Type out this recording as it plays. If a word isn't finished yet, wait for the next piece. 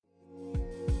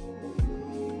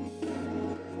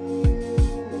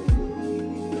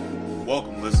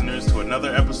listeners, to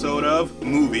another episode of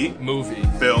Movie,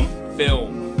 Film.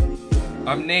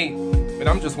 I'm Nate, and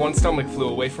I'm just one stomach flu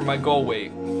away from my goal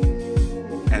weight.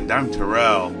 And I'm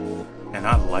Terrell, and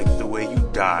I like the way you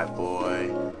die, boy.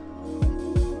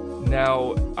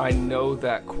 Now, I know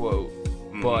that quote,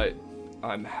 but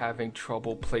I'm having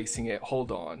trouble placing it.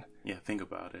 Hold on. Yeah, think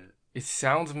about it. It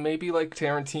sounds maybe like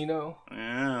Tarantino.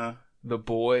 Yeah. The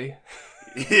boy.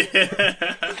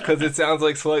 Yeah. Because it sounds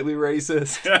like slightly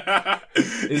racist.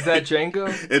 Is that Django?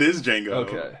 It is Django.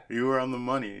 Okay. You were on the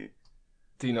money.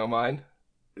 Do you know mine?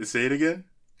 Say it again?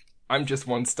 I'm just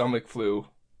one stomach flu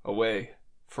away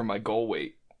from my goal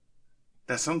weight.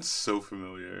 That sounds so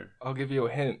familiar. I'll give you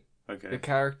a hint. Okay. The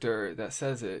character that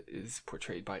says it is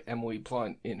portrayed by Emily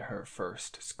Blunt in her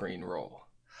first screen role.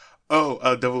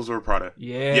 Oh, Devil's Wear Prada.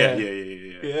 Yeah.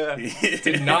 Yeah.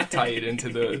 Did not tie it into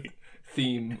the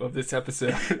theme of this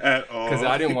episode. At all. Because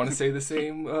I didn't want to say the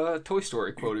same Toy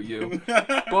Story quote of you.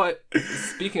 But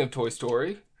speaking of Toy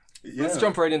Story, let's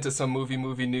jump right into some movie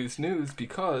news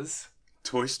because...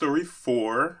 Toy Story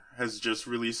 4 has just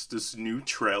released this new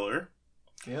trailer.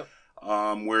 Yep.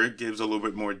 Where it gives a little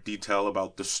bit more detail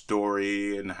about the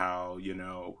story and how,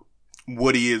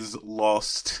 Woody is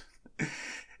lost.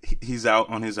 He's out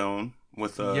on his own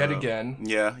with yet again.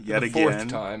 Yeah, yet again. Fourth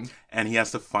time. And he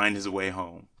has to find his way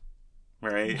home.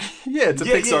 Right? Yeah, it's a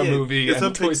Pixar movie. It's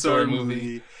and a Toy Story Pixar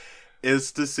movie.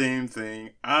 It's the same thing.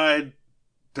 I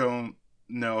don't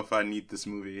know if I need this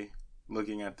movie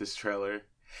looking at this trailer.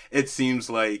 It seems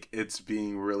like it's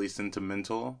being really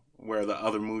sentimental, where the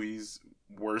other movies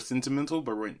were sentimental,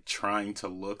 but weren't trying to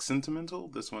look sentimental.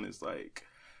 This one is like,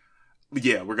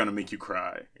 yeah, we're going to make you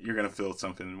cry. You're going to feel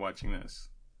something watching this.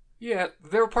 Yeah,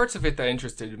 there were parts of it that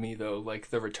interested me, though, like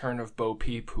the return of Bo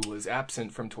Peep, who was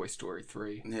absent from Toy Story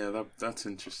 3. Yeah, that's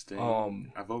interesting.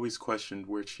 I've always questioned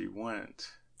where she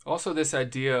went. Also, this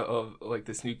idea of, like,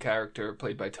 this new character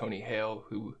played by Tony Hale,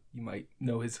 who you might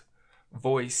know his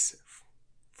voice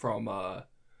from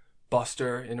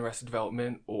Buster in Arrested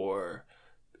Development, or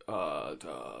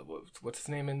what's his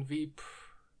name in Veep?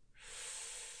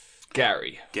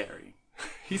 Gary.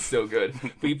 He's so good.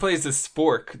 But he plays this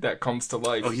spork that comes to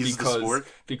life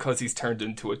because he's turned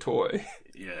into a toy.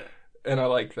 Yeah. And I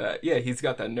like that. Yeah, he's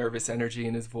got that nervous energy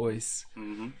in his voice.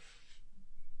 Mm-hmm.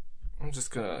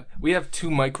 We have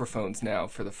 2 microphones now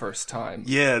for the first time.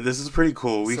 Yeah, this is pretty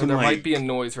cool. There might be a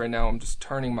noise right now. I'm just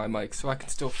turning my mic so I can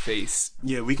still face.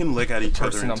 Yeah, we can look at each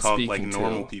other and talk like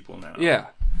normal people now. Yeah.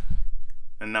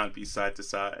 And not be side to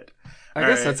side. I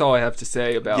guess that's all I have to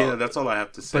say about... Yeah, that's all I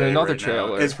have to say. But another right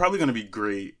trailer. Now. It's probably going to be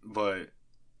great, but...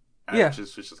 It's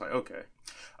just like, okay.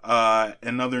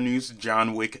 Another news,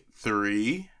 John Wick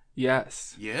 3.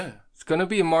 Yes. Yeah. It's going to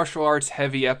be a martial arts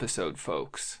heavy episode,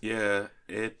 folks. Yeah.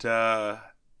 It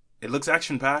looks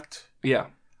action-packed. Yeah.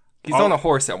 He's on a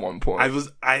horse at one point.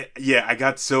 I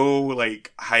got so,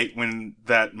 like, hyped when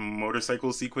that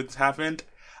motorcycle sequence happened.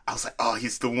 I was like, oh,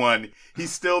 he's the one.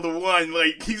 He's still the one.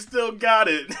 Like, he still got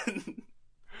it.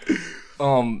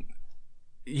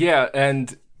 Yeah,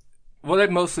 and what I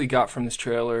mostly got from this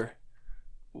trailer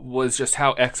was just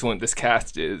how excellent this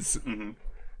cast is. Mm-hmm.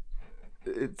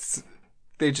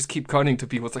 They just keep cutting to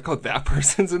people. It's like, oh, that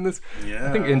person's in this? Yeah.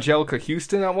 I think Angelica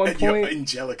Houston at one point.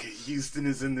 Angelica Houston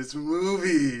is in this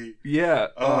movie. Yeah.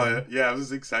 Yeah, I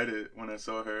was excited when I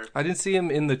saw her. I didn't see him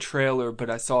in the trailer,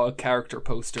 but I saw a character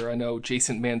poster. I know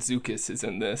Jason Mantzoukas is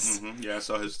in this. Mm-hmm. Yeah, I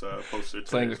saw his poster today.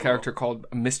 Playing a character called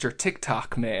Mr.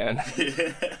 TikTok Man.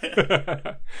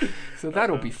 Yeah. So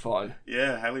that'll be fun.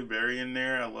 Yeah, Halle Berry in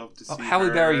there. I love to see her. Halle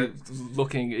Berry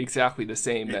looking exactly the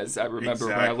same as I remember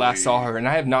when I last saw her, and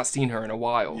I have not seen her in a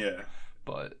while. Yeah.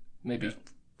 But maybe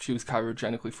she was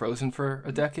cryogenically frozen for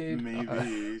a decade.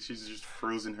 Maybe. She's just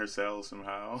frozen her cells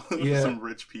somehow. Yeah. Some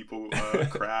rich people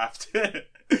craft.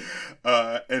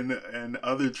 And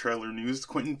other trailer news,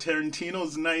 Quentin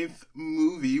Tarantino's 9th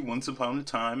movie, Once Upon a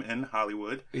Time in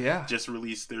Hollywood, just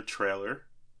released their trailer.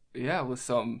 Yeah, with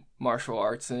some martial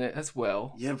arts in it as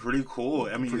well. Yeah, pretty cool.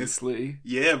 I mean, Bruce Lee.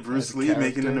 Yeah, Bruce Lee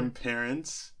making an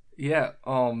appearance. Yeah,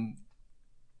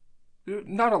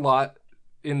 not a lot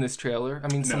in this trailer.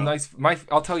 I mean, some nice...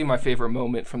 I'll tell you my favorite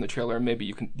moment from the trailer, and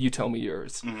maybe you tell me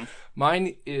yours. Mm-hmm.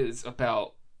 Mine is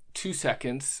about 2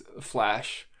 seconds,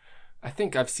 flash. I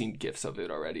think I've seen GIFs of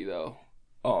it already, though.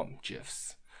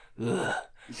 GIFs. Ugh.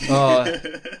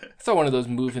 It's not one of those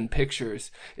moving pictures.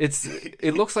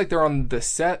 It looks like they're on the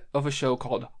set of a show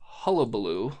called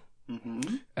Hullabaloo.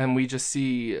 Mm-hmm. And we just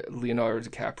see Leonardo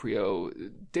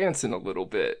DiCaprio dancing a little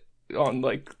bit on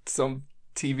like some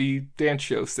TV dance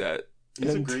show set.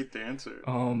 He's a great dancer.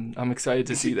 I'm excited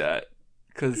to see that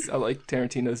because I like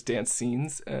Tarantino's dance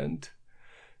scenes, and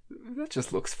That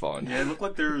just looks fun. Yeah, it looked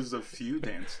like there was a few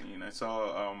dancing. I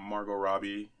saw Margot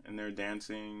Robbie in there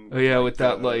dancing. Oh yeah, with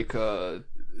that like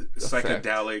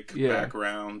psychedelic yeah.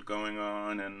 background going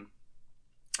on, and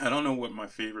I don't know what my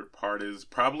favorite part is.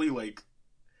 Probably like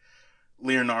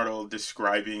Leonardo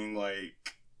describing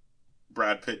like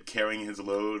Brad Pitt carrying his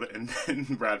load, and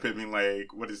then Brad Pitt being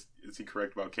like, "What is he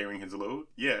correct about carrying his load?"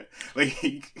 Yeah,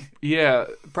 like yeah.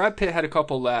 Brad Pitt had a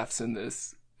couple laughs in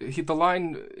this. The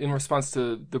line in response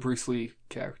to the Bruce Lee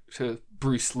character, to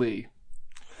Bruce Lee.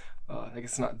 I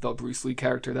guess not the Bruce Lee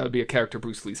character. That would be a character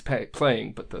Bruce Lee's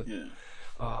playing, but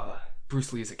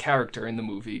Bruce Lee is a character in the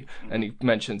movie, and he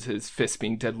mentions his fists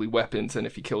being deadly weapons, and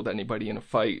if he killed anybody in a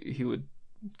fight, he would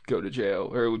go to jail,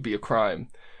 or it would be a crime,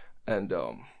 and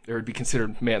it would be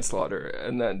considered manslaughter.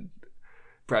 And then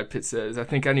Brad Pitt says, "I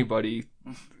think anybody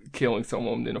killing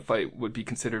someone in a fight would be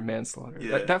considered manslaughter."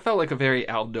 Yeah. That felt like a very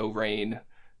Aldo Rain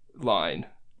line.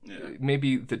 Yeah.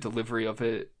 Maybe the delivery of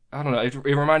it, I don't know. It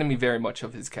reminded me very much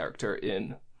of his character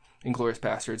in Inglourious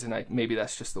Bastards, and maybe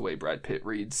that's just the way Brad Pitt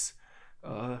reads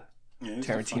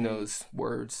Tarantino's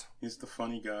words. He's the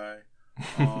funny guy.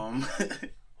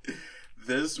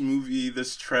 This movie,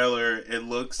 this trailer, it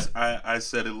looks. I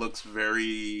said it looks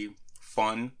very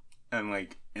fun and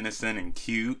like innocent and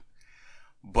cute,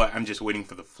 but I'm just waiting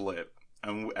for the flip.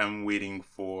 I'm waiting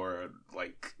for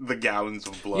like the gallons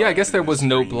of blood. Yeah, I guess there was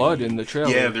no blood in the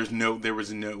trailer. Yeah, there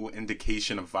was no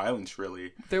indication of violence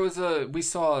really. We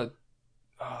saw,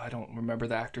 I don't remember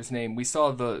the actor's name. We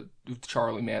saw the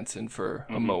Charlie Manson for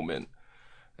a moment,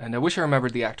 and I wish I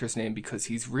remembered the actor's name because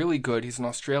he's really good. He's an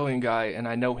Australian guy, and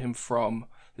I know him from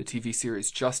the TV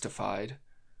series Justified,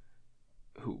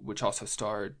 which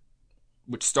starred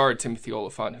Timothy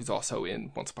Olyphant, who's also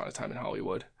in Once Upon a Time in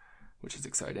Hollywood, which is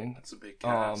exciting. That's a big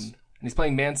cast. And he's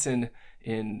playing Manson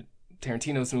in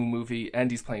Tarantino's new movie, and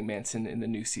he's playing Manson in the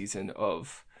new season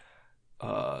of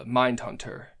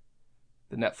Mindhunter,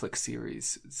 the Netflix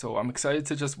series. So I'm excited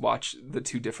to just watch the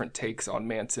two different takes on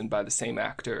Manson by the same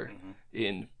actor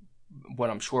in what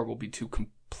I'm sure will be two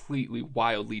completely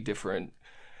wildly different,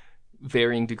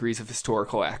 varying degrees of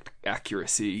historical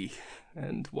accuracy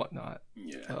and whatnot.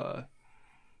 Yeah.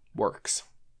 Works.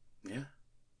 Yeah.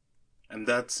 And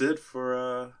that's it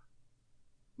for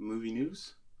movie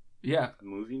news. Yeah.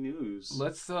 Movie news.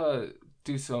 Let's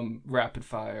do some rapid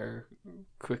fire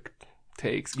quick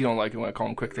takes. You don't like it when I call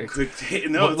them quick takes.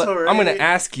 No, it's all right. I'm going to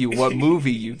ask you what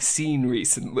movie you've seen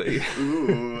recently.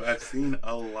 Ooh, I've seen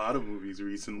a lot of movies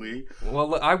recently.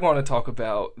 Well, I want to talk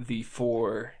about the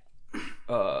 4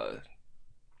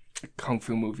 kung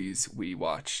fu movies we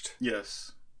watched.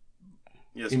 Yes,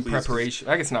 in preparation.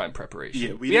 I guess not in preparation.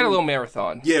 Yeah, we had a little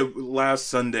marathon. Yeah, last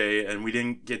Sunday, and we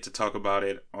didn't get to talk about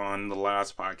it on the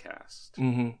last podcast.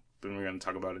 Mm-hmm. But we're going to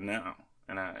talk about it now,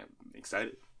 and I'm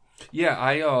excited. Yeah,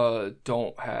 I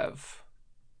don't have...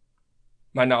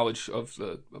 My knowledge of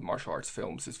the martial arts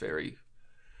films is very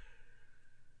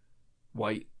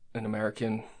white and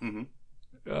American. Mm-hmm.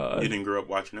 You didn't grow up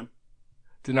watching them?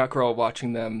 Did not grow up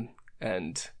watching them,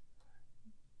 and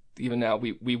even now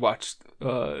we watched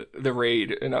The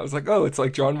Raid, and I was like, oh, it's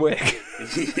like John Wick.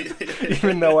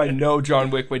 Even though I know John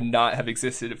Wick would not have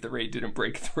existed if The Raid didn't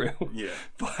break through. Yeah.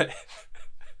 But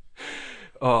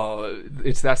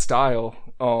it's that style.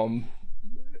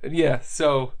 Yeah,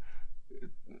 so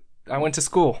I went to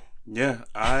school. Yeah,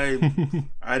 I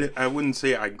wouldn't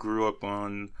say I grew up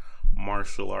on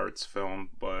martial arts film,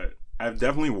 but I've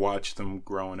definitely watched them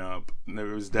growing up. There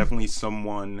was definitely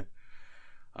someone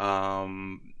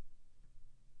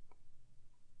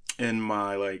in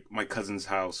my cousin's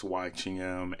house watching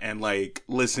him, and like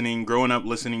growing up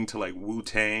listening to like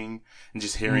Wu-Tang and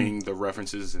just hearing the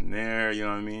references in there, you know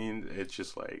what I mean? It's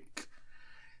just like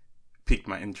piqued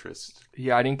my interest.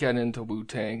 Yeah, I didn't get into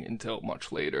Wu-Tang until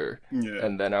much later. Yeah.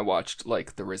 And then I watched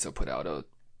like the RZA put out a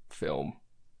film,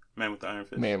 Man with the Iron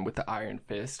Fist. Man with the Iron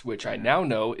Fist, which I now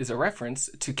know is a reference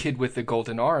to Kid with the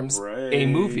Golden Arms, right. A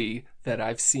movie that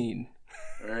I've seen.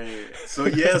 Right. So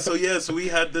we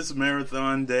had this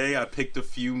marathon day. I picked a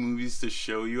few movies to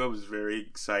show you. I was very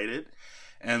excited.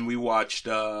 And we watched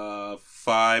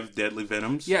 5 Deadly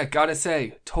Venoms. Yeah, gotta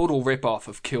say, total ripoff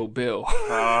of Kill Bill.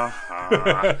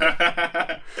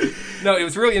 No, it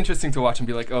was really interesting to watch and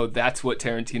be like, oh, that's what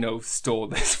Tarantino stole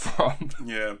this from.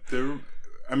 Yeah.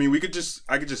 I could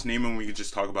just name them. We could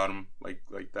just talk about them like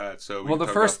that. So the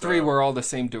first 3 were all the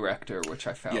same director, which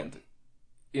I found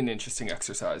an interesting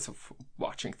exercise of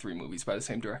watching 3 movies by the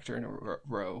same director in a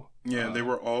row. Yeah, they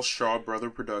were all Shaw Brother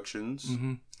Productions.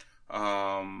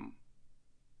 Mm-hmm.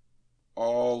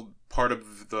 All part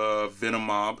of the Venom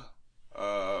Mob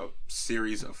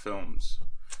series of films.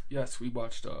 Yes, we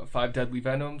watched 5 Deadly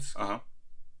Venoms. Uh-huh.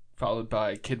 followed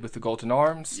by Kid with the Golden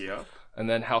Arms, Yeah. and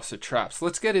then House of Traps.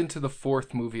 Let's get into the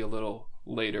fourth movie a little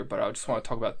later, but I just want to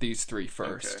talk about these three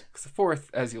first. Okay. Because the fourth,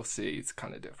 as you'll see, is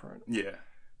kind of different. Yeah.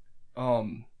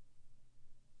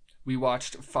 We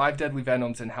watched Five Deadly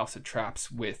Venoms and House of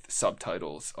Traps with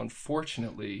subtitles.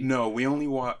 Unfortunately... No, we only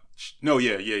watched... No,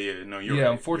 yeah. No, you're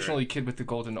right. Unfortunately, Kid with the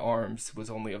Golden Arms was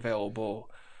only available...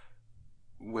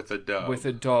 With a dub. With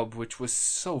a dub, which was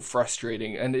so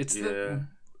frustrating. And it's a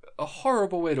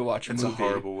horrible way to watch a movie. It's a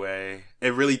horrible way.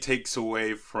 It really takes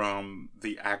away from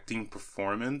the acting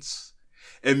performance.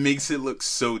 It makes it look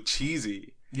so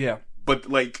cheesy. Yeah. But,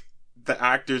 like, the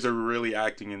actors are really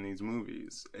acting in these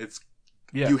movies.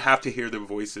 Yeah. You have to hear their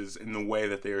voices in the way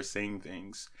that they are saying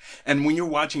things. And when you're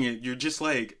watching it, you're just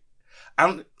like, I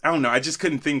don't know. I just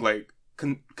couldn't think like,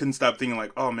 couldn't stop thinking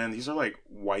like, oh man, these are like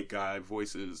white guy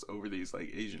voices over these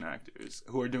like Asian actors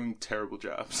who are doing terrible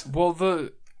jobs. Well,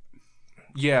 they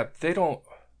don't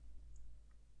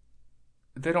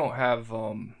have,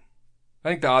 I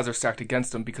think the odds are stacked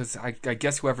against them because I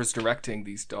guess whoever's directing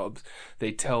these dubs,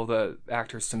 they tell the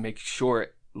actors to make sure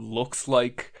it looks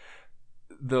like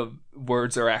the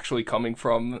words are actually coming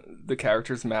from the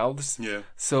characters' mouths. Yeah.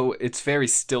 So it's very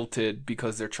stilted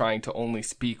because they're trying to only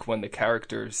speak when the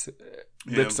characters'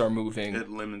 lips are moving.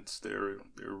 It limits their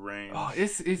range. Oh,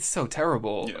 it's so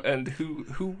terrible. Yeah. And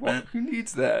who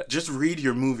needs that? Just read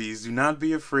your movies. Do not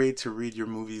be afraid to read your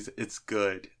movies. It's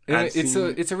good. And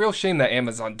it's a real shame that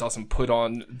Amazon doesn't put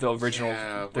on the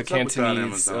original the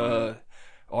Cantonese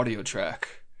audio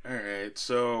track. All right.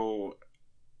 So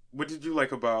what did you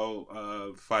like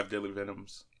about Five Deadly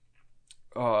Venoms?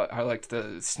 I liked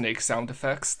the snake sound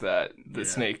effects that the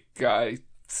snake guy's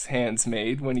hands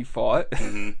made when he fought.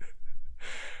 Mm-hmm.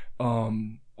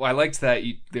 I liked that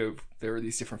there were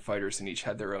these different fighters and each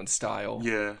had their own style.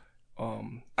 Yeah.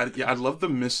 I love the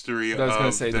mystery them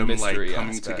like coming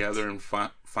aspect. together and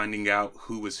finding out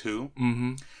who was who.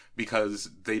 Mm-hmm. Because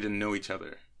they didn't know each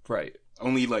other. Right.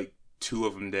 Only like two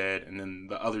of them did, and then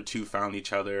the other two found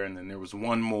each other, and then there was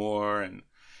one more, and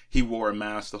he wore a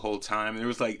mask the whole time. And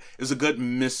it was a good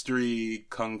mystery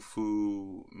kung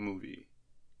fu movie.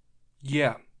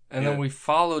 Yeah. And then we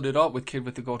followed it up with Kid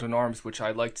with the Golden Arms, which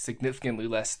I liked significantly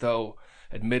less, though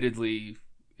admittedly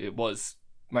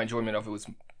my enjoyment of it was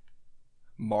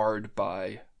marred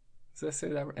by, does that say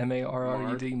that?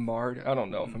 M-A-R-R-E-D? Marred? I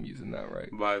don't know if I'm using that right.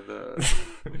 By the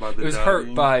it was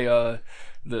hurt by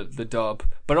the dub.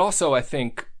 But also I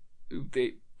think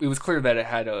it was clear that it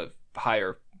had a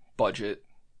higher budget.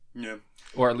 Yeah.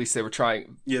 Or at least they were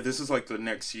trying. Yeah, this is like the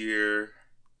next year.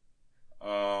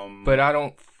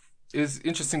 But it's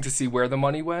interesting to see where the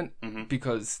money went, mm-hmm.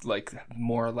 because like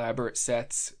more elaborate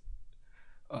sets,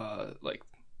 like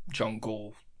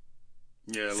jungle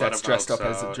sets dressed up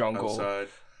as a jungle. Outside.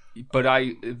 But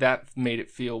that made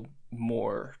it feel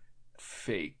more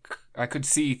fake. I could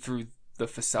see through the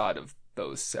facade of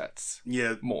those sets.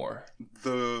 Yeah, more.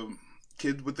 The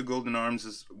Kid with the Golden Arms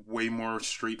is way more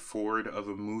straightforward of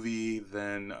a movie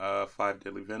than Five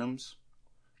Deadly Venoms.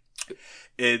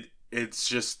 It's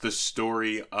just the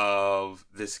story of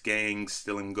this gang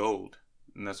stealing gold,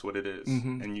 and that's what it is.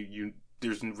 Mm-hmm. And you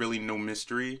there's really no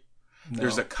mystery. No.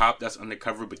 There's a cop that's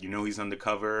undercover, but you know he's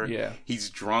undercover. Yeah. He's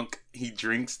drunk. He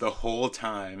drinks the whole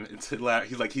time. It's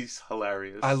hilarious. He's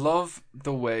hilarious. I love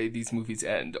the way these movies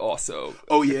end also.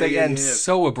 Oh, yeah. They end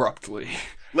so abruptly.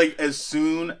 Like, as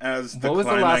soon as the what was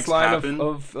the climax last line happened,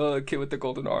 of Kid with the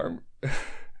Golden Arm?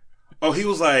 Oh, he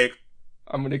was like,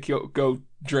 I'm going to go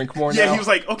drink more now. Yeah, he was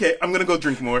like, okay, I'm going to go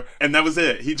drink more. And that was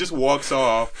it. He just walks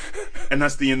off, and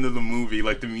that's the end of the movie.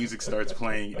 Like, the music starts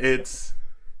playing.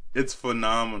 It's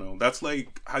phenomenal. That's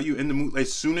like how you end the movie.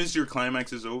 As soon as your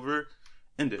climax is over,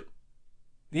 end it.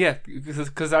 Yeah,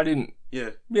 because I didn't. Yeah.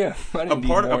 Yeah, I didn't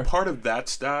A part of that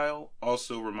style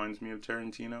also reminds me of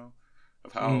Tarantino,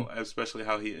 of how, especially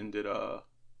how he ended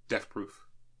Death Proof.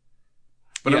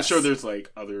 But yes. I'm sure there's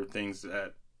like other things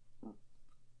that,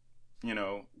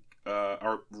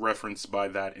 are referenced by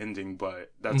that ending,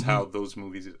 but that's how those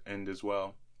movies end as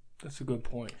well. That's a good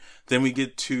point. Then we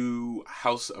get to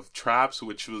House of Traps,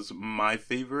 which was my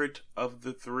favorite of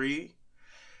the three,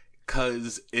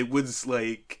 because it was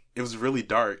really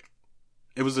dark.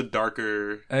 It was a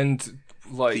darker and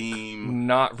like theme.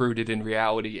 Not rooted in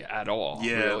reality at all.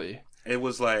 Yeah, really. It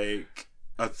was like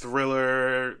a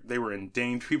thriller. They were in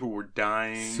danger. People were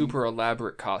dying. Super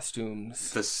elaborate costumes.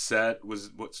 The set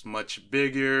was much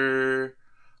bigger.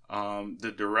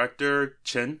 The director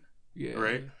Chen,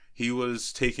 right? He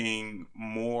was taking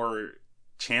more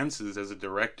chances as a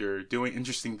director, doing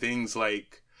interesting things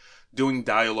like doing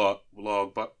dialogue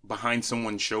behind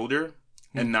someone's shoulder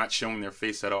and not showing their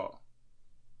face at all.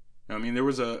 I mean, there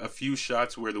was a few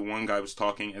shots where the one guy was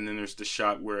talking, and then there's the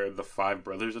shot where the 5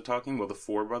 brothers are talking. Well, the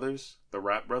 4 brothers, the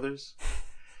Rat brothers.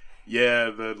 Yeah,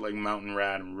 the like Mountain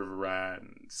Rat and River Rat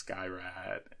and Sky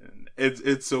Rat, and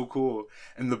it's so cool.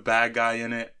 And the bad guy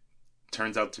in it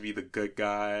turns out to be the good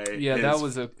guy. Yeah, that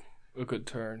was a good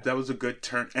turn. That was a good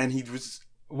turn, and he was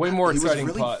way more exciting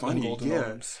really plot funny. than Golden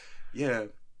Arms. Yeah,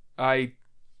 I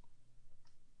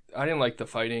didn't like the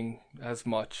fighting as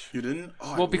much. You didn't?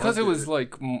 Oh, well, because it was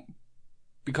like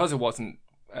because it wasn't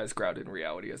as grounded in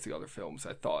reality as the other films.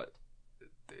 I thought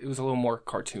it was a little more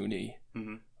cartoony.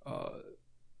 Mm-hmm.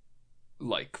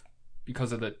 Like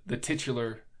because of the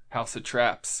titular House of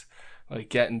Traps, like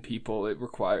getting people, it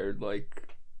required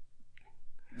like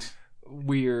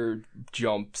weird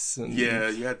jumps and yeah,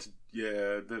 you had to.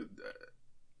 Yeah,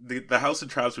 the House of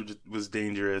Traps was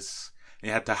dangerous.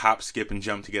 You had to hop, skip, and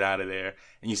jump to get out of there,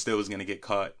 and you still was gonna get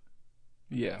caught.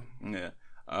 Yeah.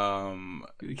 Can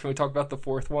we talk about the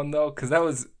 4th one though? Because that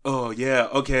was. Oh yeah.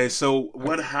 Okay. So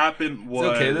what happened was.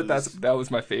 It's okay that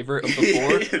was my favorite of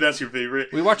the 4. That's your favorite.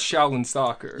 We watched Shaolin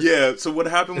Soccer. Yeah. So what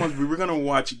happened was we were gonna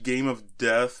watch Game of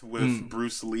Death with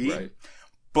Bruce Lee, right.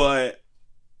 But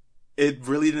it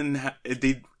really didn't have.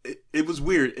 It was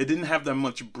weird. It didn't have that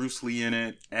much Bruce Lee in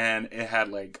it, and it had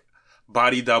like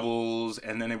body doubles,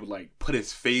 and then it would like put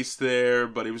his face there,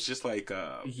 but it was just like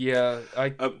it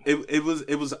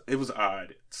was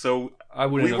odd. So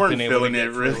we weren't feeling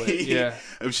it really. Yeah,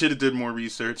 I should have did more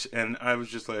research, and I was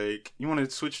just like, you want to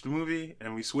switch the movie,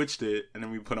 and we switched it, and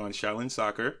then we put on Shaolin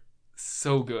Soccer.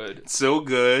 So good.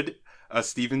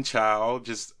 Stephen Chow,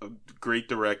 just a great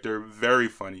director, very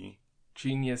funny,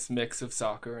 genius mix of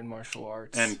soccer and martial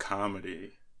arts and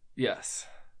comedy. Yes,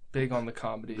 big on the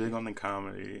comedy.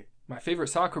 My favorite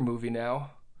soccer movie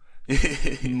now.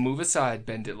 Move aside,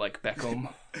 bend it like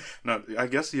Beckham. No, I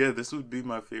guess this would be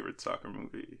my favorite soccer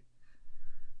movie.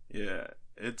 Yeah,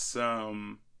 it's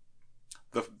they're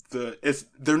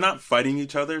not fighting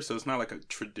each other, so it's not like a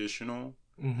traditional.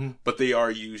 Mm-hmm. But they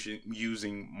are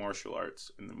using martial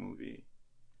arts in the movie.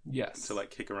 Yes, to like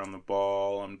kick around the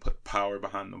ball and put power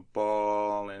behind the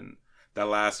ball, and that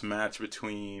last match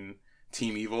between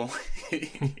Team Evil.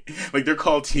 Like they're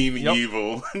called Team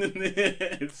Evil.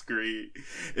 It's great.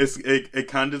 It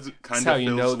kind of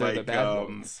feels like the bad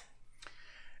ones.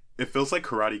 It feels like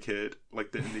Karate Kid,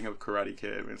 like the ending of Karate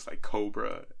Kid when it's like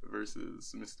Cobra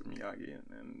versus Mr. Miyagi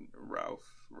and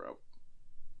Ralph.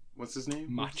 What's his name?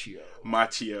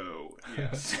 Machio.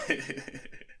 Yes.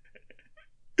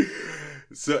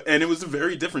 So, and it was a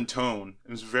very different tone.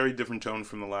 It was a very different tone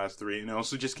from the last 3, and it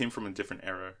also just came from a different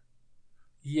era.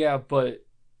 Yeah, but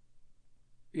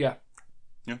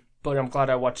I'm glad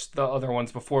I watched the other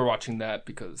ones before watching that,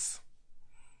 because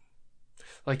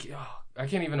like I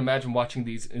can't even imagine watching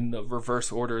these in the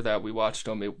reverse order that we watched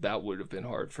them. That would have been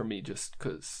hard for me, just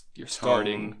because you're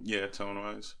starting. Yeah,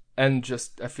 tone-wise. And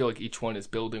just, I feel like each one is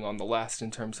building on the last in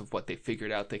terms of what they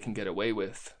figured out they can get away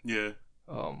with. Yeah.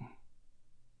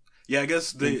 Yeah, I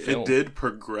guess it did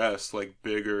progress like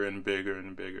bigger and bigger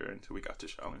and bigger until we got to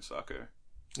Shaolin Soccer.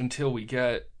 Until we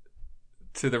get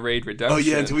to the Raid Redemption. Oh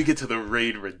yeah, until we get to the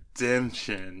Raid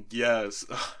Redemption. Yes.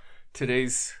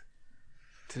 Today's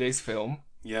film.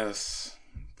 Yes.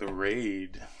 The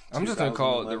Raid. I'm just going to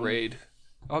call it The Raid.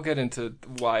 I'll get into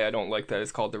why I don't like that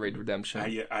it's called The Raid Redemption.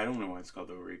 I don't know why it's called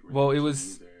The Raid Redemption. Well, it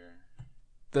was...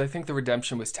 I think the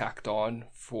Redemption was tacked on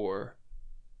for...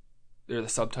 They're the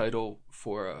subtitle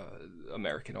for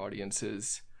American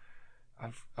audiences.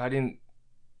 I didn't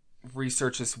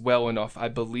research this well enough. I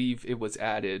believe it was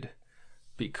added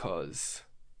because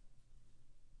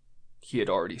he had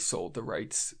already sold the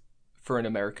rights for an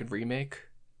American remake.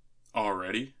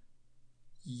 Already?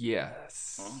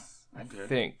 Yes. Oh, okay. I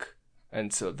think.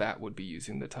 And so that would be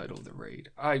using the title of The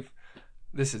Raid.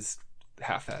 This is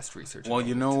half-assed research. Well,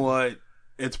 you know what?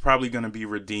 It's probably going to be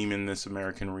redeeming this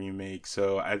American remake,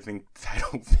 so I think the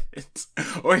title fits.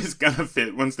 Or it's going to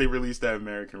fit once they release that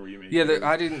American remake. Yeah,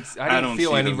 I didn't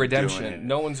feel any redemption.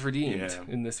 No one's redeemed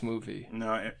in this movie.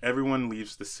 No, everyone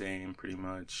leaves the same, pretty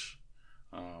much.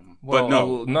 But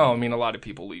no, I mean, a lot of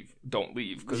people don't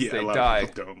leave because they die.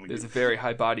 There's a very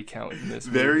high body count in this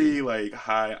movie. Very like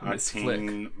high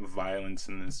octane violence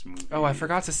in this movie. Oh, I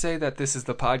forgot to say that this is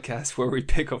the podcast where we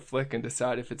pick a flick and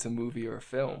decide if it's a movie or a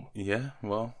film. Yeah,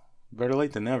 well, better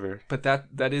late than never. But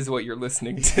that is what you're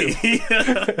listening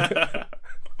to.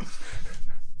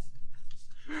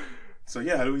 So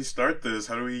yeah, how do we start this?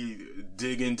 How do we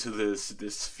dig into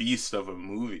this feast of a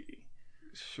movie?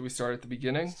 Should we start at the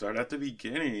beginning? Start at the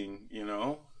beginning,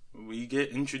 We get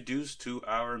introduced to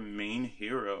our main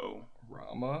hero,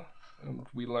 Rama. And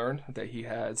we learn that he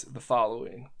has the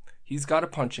following. He's got a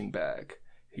punching bag.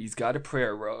 He's got a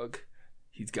prayer rug.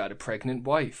 He's got a pregnant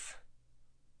wife.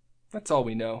 That's all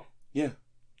we know. Yeah.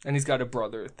 And he's got a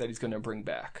brother that he's going to bring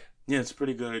back. Yeah, it's a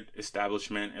pretty good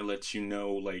establishment. It lets you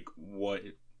know, like,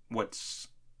 what's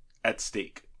at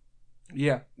stake.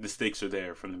 Yeah. The stakes are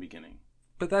there from the beginning.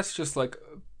 But that's just like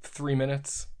 3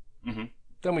 minutes. Mm-hmm.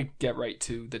 Then we get right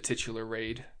to the titular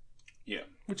raid. Yeah.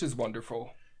 Which is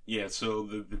wonderful. Yeah, so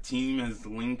the team is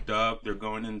linked up. They're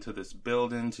going into this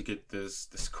building to get this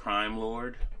crime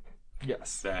lord.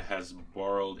 Yes. That has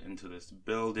burrowed into this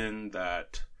building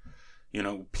that, you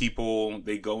know, people,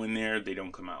 they go in there, they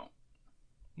don't come out.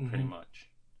 Pretty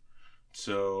much.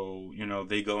 So, you know,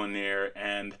 they go in there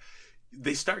and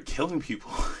they start killing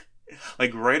people.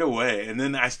 Like, right away. And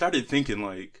then I started thinking,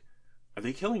 like, are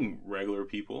they killing regular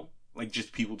people? Like,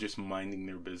 just people just minding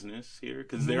their business here?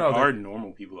 Because there are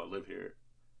normal people that live here.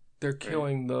 They're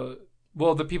killing the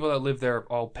people that live there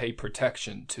all pay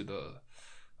protection to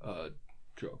the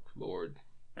drug lord.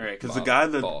 All right, because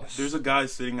there's a guy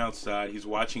sitting outside, he's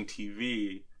watching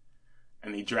TV,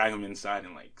 and they drag him inside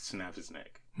and, like, snap his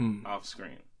neck off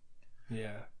screen.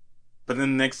 Yeah. But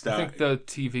then next I think the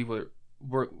TV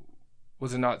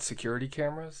was it not security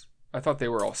cameras? I thought they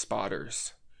were all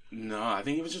spotters. No, I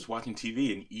think he was just watching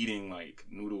TV and eating, like,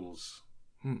 noodles.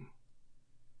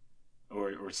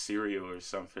 Or cereal or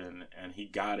something, and he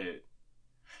got it.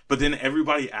 But then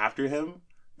everybody after him,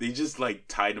 they just, like,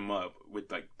 tied him up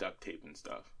with, like, duct tape and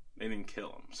stuff. They didn't kill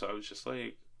him. So I was just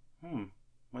like,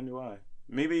 wonder why.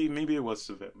 Maybe it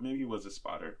was maybe he was a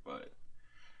spotter, but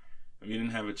we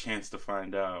didn't have a chance to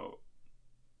find out.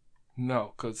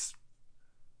 No, because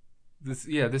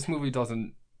this movie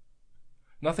doesn't.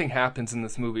 Nothing happens in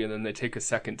this movie, and then they take a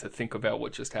second to think about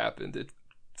what just happened.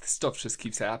 Stuff just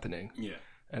keeps happening. Yeah.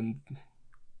 And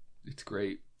it's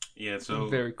great. Yeah, so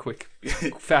very quick,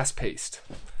 fast paced.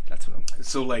 That's what I'm.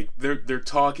 So like they're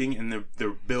talking and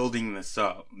they're building this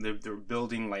up. They're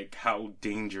building like how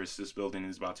dangerous this building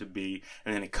is about to be,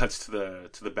 and then it cuts to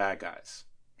the bad guys,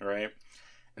 all right?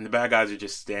 And the bad guys are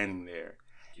just standing there.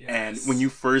 Yes. And when you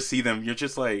first see them, you're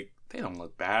just like, they don't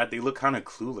look bad. They look kind of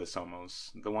clueless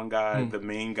almost. The one guy, the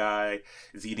main guy,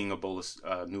 is eating a bowl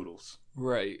of noodles.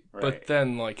 Right. But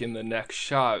then, like, in the next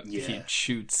shot, he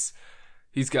shoots.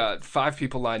 He's got 5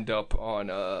 people lined up on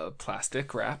a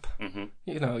plastic wrap. Mm-hmm.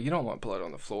 You know, you don't want blood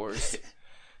on the floors.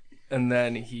 And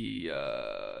then he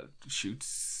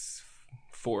shoots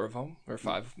 4 of them, or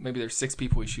 5. Maybe there's 6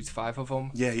 people. He shoots 5 of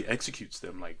them. Yeah, he executes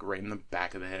them, like, right in the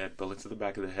back of the head. Bullets to the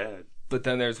back of the head. But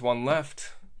then there's one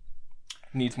left.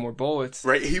 Needs more bullets.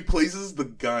 Right, he places the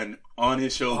gun on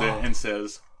his shoulder and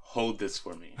says, "Hold this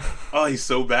for me." Oh, he's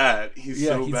so bad. He's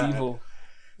evil.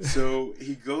 So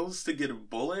he goes to get a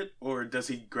bullet, or does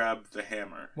he grab the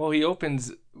hammer? Well, he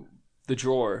opens the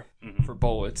drawer for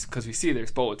bullets, because we see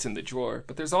there's bullets in the drawer,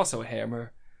 but there's also a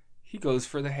hammer. He goes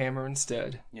for the hammer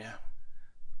instead. Yeah.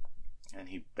 And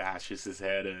he bashes his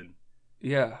head in.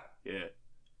 Yeah. Yeah.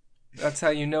 That's how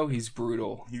you know he's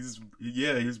brutal. He's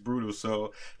brutal.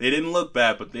 So they didn't look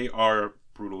bad, but they are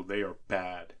brutal. They are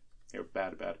bad. They're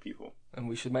bad people. And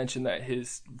we should mention that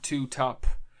his 2 top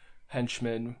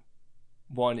henchmen,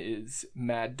 one is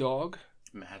Mad Dog.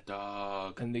 Mad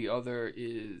Dog. And the other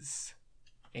is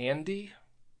Andy.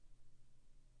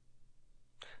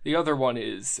 The other one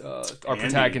is our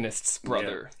protagonist's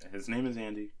brother. Yeah. His name is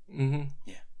Andy. Mm-hmm.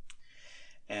 Yeah.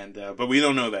 And but we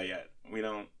don't know that yet. We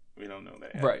don't know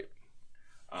that yet. Right.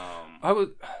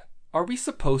 Are we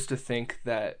supposed to think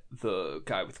that the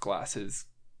guy with glasses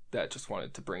that just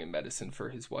wanted to bring in medicine for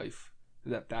his wife,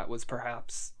 that was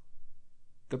perhaps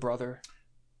the brother?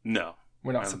 No.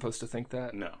 We're not supposed to think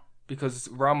that? No. Because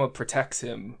Rama protects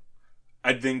him.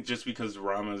 I think just because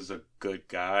Rama's a good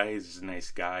guy, he's a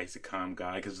nice guy, he's a calm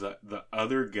guy, because the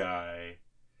other guy,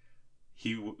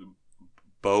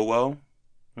 Bowo,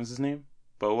 what's his name?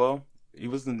 Bowo? He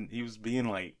was being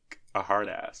like a hard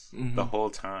ass the whole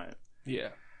time. Yeah.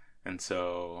 And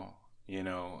so, you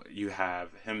know, you have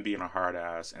him being a hard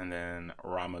ass and then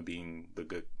Rama being the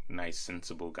good, nice,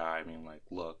 sensible guy. I mean, like,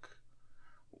 look,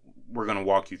 we're going to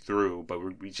walk you through, but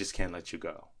we just can't let you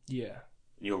go. Yeah.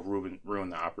 You'll ruin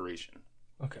the operation.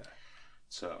 Okay.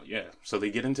 So, yeah. So they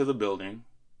get into the building.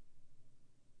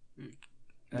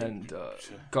 And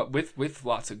with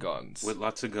lots of guns. With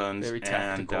lots of guns. Very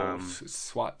tactical. And,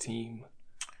 SWAT team.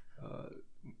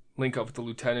 Link up with the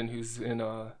lieutenant who's in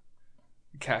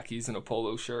khakis and a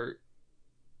polo shirt.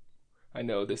 I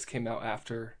know this came out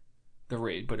after the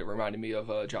raid, but it reminded me of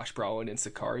Josh Brolin in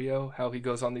Sicario, how he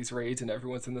goes on these raids and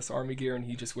everyone's in this army gear and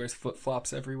he just wears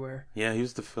flip-flops everywhere. Yeah, he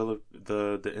was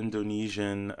the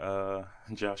Indonesian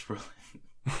Josh Brolin.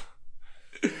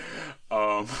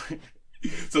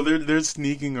 So they're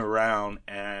sneaking around,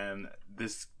 and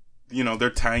this, they're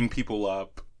tying people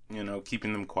up,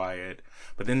 keeping them quiet.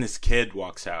 But then this kid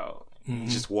walks out. Mm-hmm.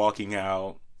 He's just walking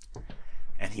out,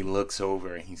 and he looks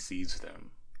over and he sees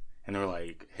them. And they're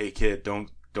like, "Hey, kid,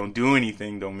 don't do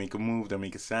anything. Don't make a move. Don't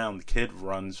make a sound." The kid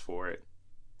runs for it.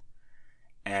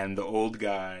 And the old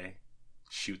guy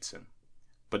shoots him.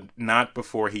 But not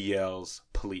before he yells,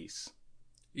 "Police."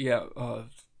 Yeah,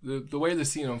 the way the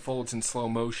scene unfolds in slow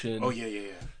motion. Oh,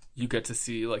 yeah. You get to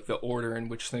see like the order in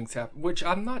which things happen, which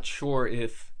I'm not sure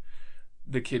if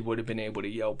the kid would have been able to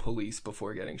yell "police"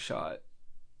 before getting shot.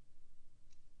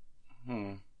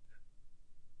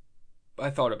 I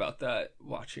thought about that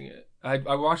watching it. I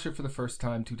watched it for the first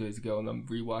time 2 days ago, and then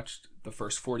rewatched the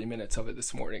first 40 minutes of it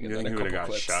this morning, and then a couple clips. He would have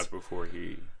got shot before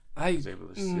he was able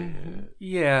to see it.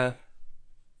 Yeah,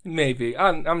 maybe.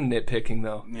 I'm nitpicking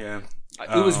though. Yeah,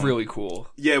 it was really cool.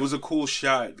 Yeah, it was a cool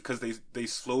shot because they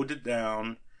slowed it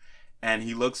down, and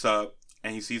he looks up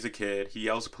and he sees a kid. He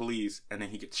yells "police," and then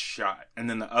he gets shot. And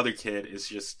then the other kid is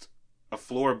just a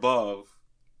floor above,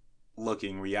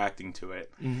 reacting to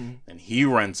it. Mm-hmm. And he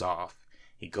runs off.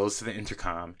 He goes to the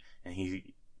intercom and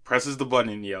he presses the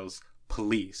button and yells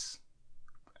 "police,"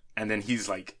 and then he's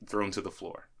like thrown to the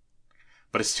floor.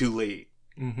 But it's too late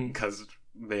because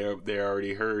they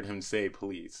already heard him say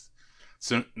 "police."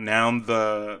 So now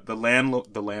the landlord.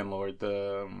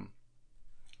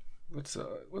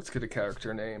 Let's get a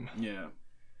character name. Yeah.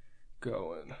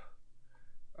 Going.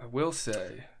 I will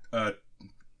say.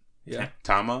 Yeah.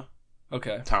 Tama.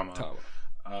 Okay. Tama.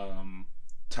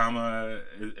 Tama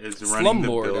is running the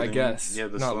building. Slumlord, I guess. Yeah,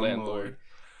 the not slumlord. landlord.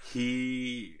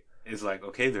 He is like,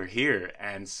 okay, they're here,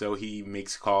 and so he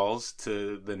makes calls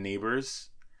to the neighbors,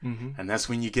 and that's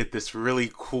when you get this really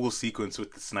cool sequence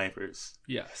with the snipers.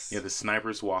 Yes. Yeah, the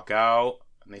snipers walk out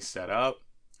and they set up.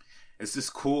 It's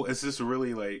just cool. It's just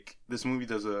really like this movie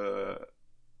does a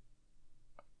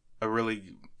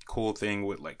really cool thing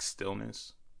with like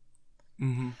stillness.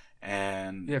 Mm-hmm.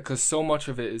 And yeah, because so much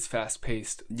of it is fast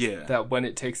paced. Yeah. That when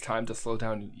it takes time to slow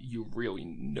down, you really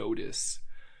notice,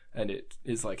 and it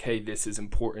is like, hey, this is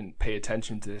important. Pay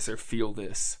attention to this or feel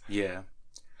this. Yeah.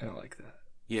 And I like that.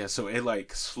 Yeah, so it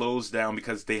like slows down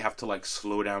because they have to like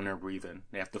slow down their breathing.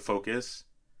 They have to focus,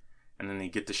 and then they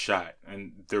get the shot,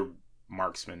 and they're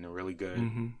marksmen. They're really good.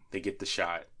 Mm-hmm. They get the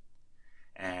shot,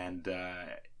 and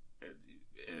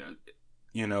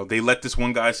they let this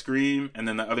one guy scream, and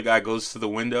then the other guy goes to the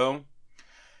window,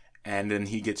 and then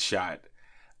he gets shot.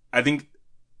 I think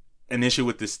an issue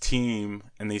with this team,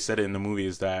 and they said it in the movie,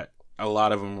 is that a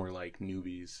lot of them were like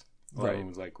newbies. A lot of them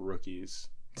was like rookies.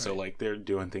 Right. So like they're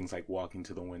doing things like walking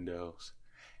to the windows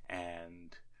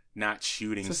and not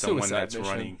shooting someone that's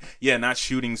running. Yeah, not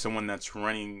shooting someone that's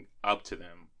running up to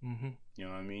them. Mm-hmm. You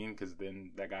know what I mean? Because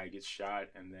then that guy gets shot,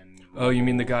 and then... Oh, you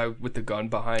mean the guy with the gun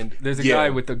behind... There's a guy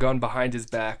with the gun behind his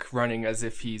back running as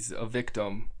if he's a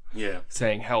victim. Yeah.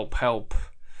 Saying, "Help, help."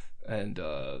 And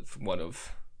one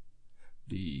of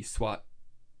the SWAT...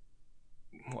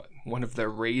 One of their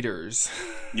raiders...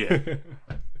 Yeah.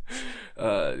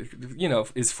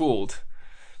 is fooled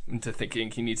into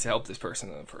thinking he needs to help this person,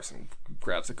 and the person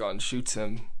grabs a gun, shoots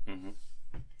him. Mm-hmm.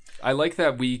 I like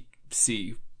that we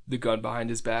see the gun behind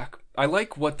his back. I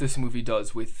like what this movie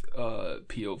does with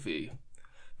POV,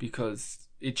 because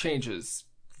it changes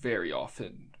very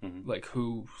often. Mm-hmm. Like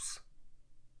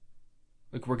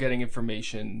we're getting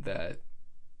information that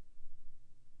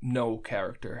no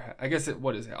character, I guess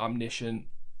what is it, omniscient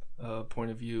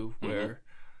point of view, where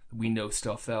we know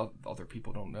stuff that other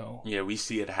people don't know. Yeah, we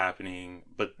see it happening,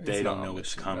 but they don't know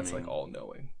it's coming. That's like all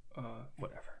knowing.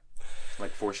 Whatever.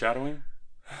 Like foreshadowing?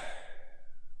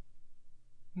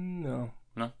 No.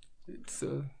 It's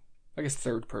I guess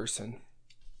third person.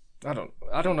 I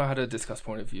don't know how to discuss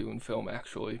point of view in film,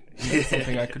 actually. It's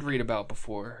something I could read about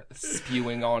before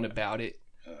spewing on about it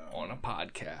on a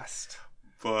podcast.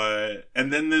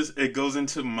 And then it goes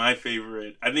into my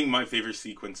favorite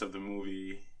sequence of the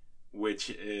movie, which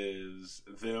is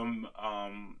them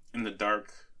in the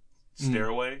dark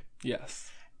stairway. Yes.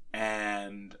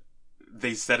 And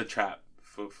they set a trap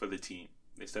for the team.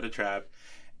 They set a trap,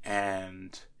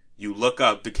 and you look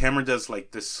up. The camera does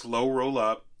like this slow roll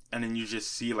up, and then you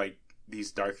just see like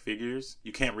these dark figures.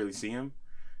 You can't really see them,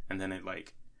 and then it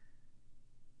like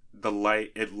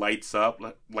it lights up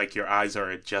like your eyes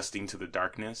are adjusting to the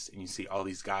darkness, and you see all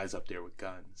these guys up there with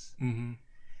guns. Mm-hmm.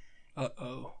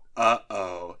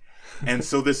 Uh-oh. And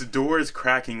so this door is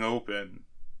cracking open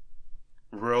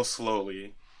real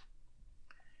slowly,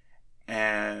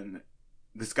 and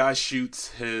this guy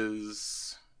shoots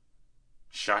his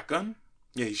shotgun.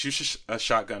 Yeah, he shoots a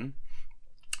shotgun,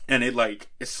 and it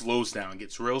slows down,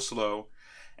 gets real slow,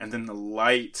 and then the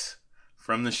light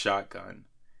from the shotgun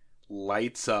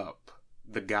lights up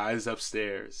the guys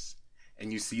upstairs,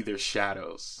 and you see their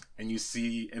shadows, and you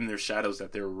see in their shadows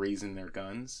that they're raising their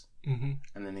guns, Mm-hmm.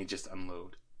 and then they just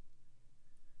unload.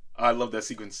 I love that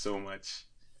sequence so much.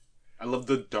 I love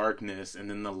the darkness and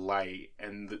then the light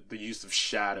and the use of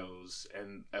shadows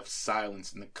and of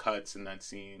silence and the cuts in that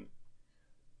scene.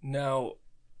 Now,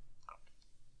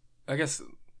 I guess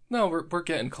no, we're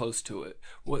getting close to it.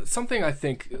 Something I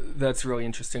think that's really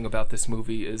interesting about this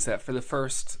movie is that for the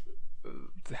first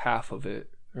half of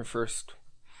it, or first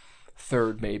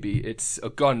third maybe, it's a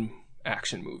gun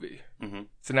action movie. Mm-hmm.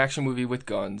 It's an action movie with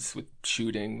guns, with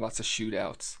shooting, lots of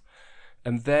shootouts.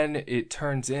 And then it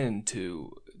turns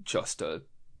into just a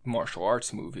martial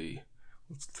arts movie.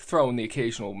 Throw in the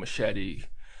occasional machete,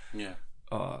 Yeah.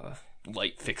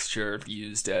 light fixture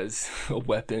used as a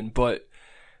weapon. But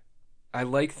I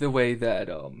like the way that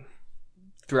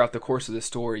throughout the course of the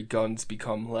story, guns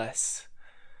become less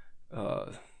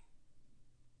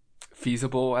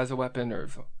feasible as a weapon, or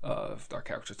our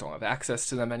characters don't have access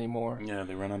to them anymore. Yeah,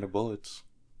 they run out of bullets.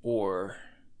 Or,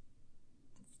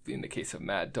 in the case of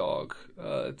Mad Dog,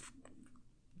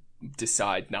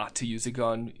 decide not to use a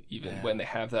gun even when they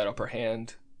have that upper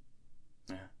hand.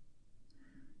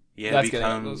 Yeah, that's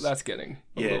getting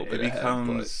a little bit ahead,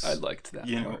 but I liked that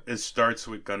part. It starts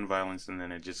with gun violence and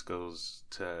then it just goes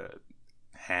to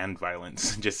hand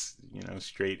violence, just,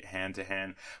 straight hand to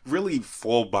hand. Really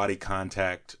full body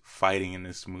contact fighting in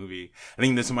this movie. I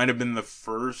think this might have been the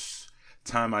first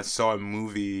time I saw a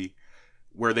movie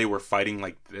where they were fighting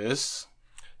like this.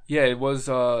 Yeah, it was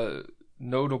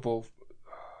notable.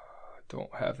 I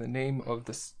don't have the name of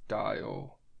the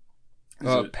style.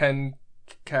 Pencak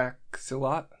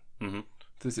Silat. Mm-hmm.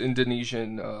 This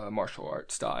Indonesian martial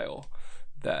art style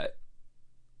that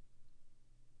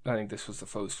I think this was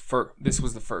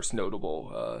the first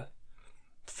notable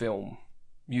film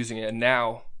using it, and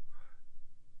now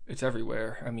it's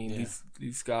everywhere. I mean,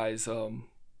 these guys, the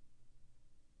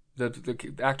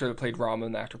actor that played Rama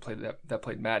and the actor that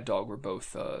played Mad Dog were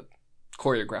both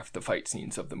choreographed the fight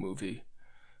scenes of the movie,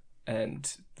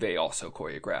 and they also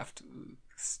choreographed.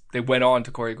 They went on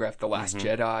to choreograph The Last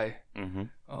Jedi, and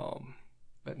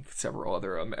several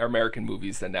other American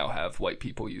movies that now have white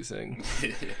people using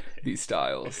these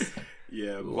styles.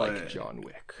 Yeah, like John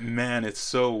Wick. Man, it's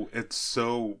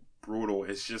so brutal.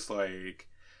 It's just like,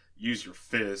 use your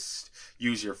fist,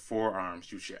 use your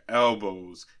forearms, use your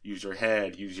elbows, use your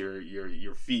head, use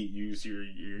your feet, use your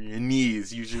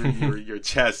knees, use your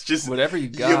chest. Just whatever you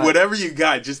got. Yeah, whatever you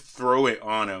got, just throw it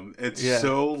on them. It's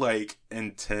so like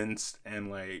intense,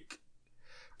 and like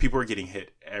people are getting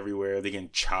hit everywhere. They're getting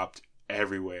chopped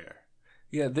everywhere.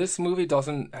 Yeah, this movie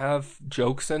doesn't have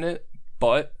jokes in it,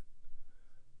 but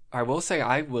I will say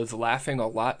I was laughing a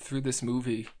lot through this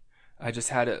movie. I'm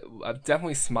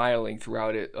definitely smiling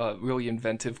throughout it. Really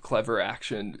inventive, clever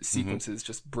action sequences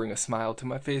just bring a smile to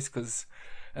my face.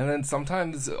 And then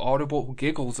sometimes audible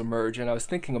giggles emerge, and I was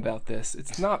thinking about this.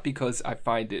 It's not because I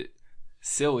find it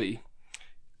silly.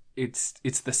 It's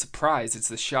the surprise. It's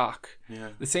the shock.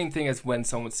 Yeah. The same thing as when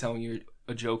someone's telling you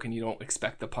a joke and you don't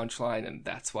expect the punchline, and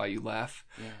that's why you laugh.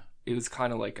 Yeah. It was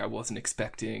kind of like I wasn't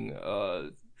expecting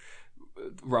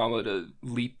Rama to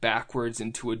leap backwards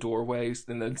into a doorway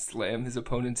and then slam his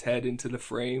opponent's head into the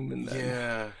frame, and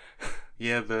then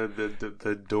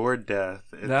the door death.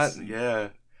 That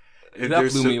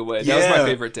blew me away. Yeah, that was my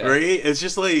favorite death. Right? It's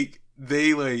just like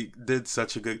they did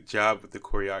such a good job with the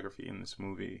choreography in this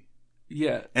movie.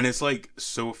 Yeah, and it's like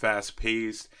so fast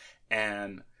paced,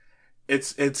 and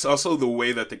it's also the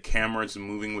way that the camera is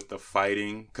moving with the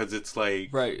fighting, because it's like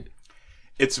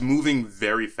it's moving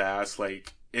very fast,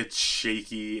 like. It's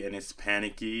shaky and it's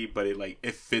panicky, but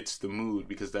it fits the mood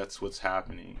because that's what's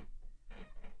happening.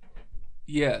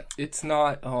 Yeah, it's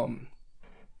not.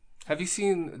 Have you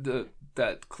seen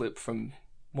that clip from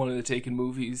one of the Taken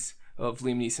movies of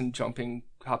Liam Neeson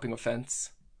hopping a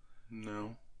fence?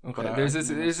 No. Okay, there's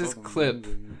this clip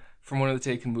from one of the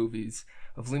Taken movies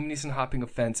of Liam Neeson hopping a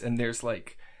fence, and there's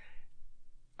like,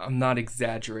 I'm not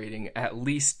exaggerating, at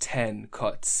least 10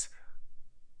 cuts.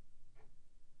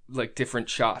 Like different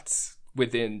shots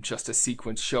within just a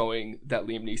sequence showing that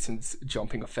Liam Neeson's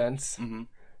jumping a fence. Mm-hmm.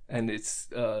 And it's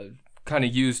kind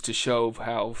of used to show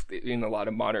how in a lot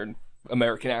of modern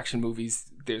American action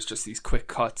movies there's just these quick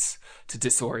cuts to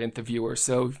disorient the viewer,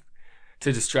 so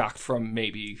to distract from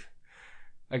maybe,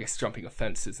 I guess jumping a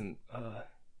fence isn't a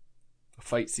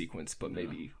fight sequence, but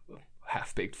maybe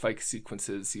half-baked fight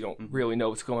sequences. You don't really know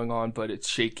what's going on, but it's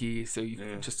shaky, so you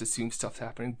just assume stuff's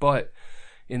happening. But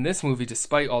in this movie,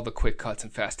 despite all the quick cuts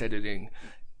and fast editing,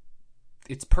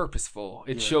 it's purposeful.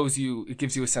 It shows you, it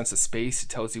gives you a sense of space. It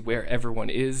tells you where everyone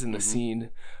is in the scene.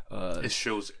 It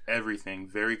shows everything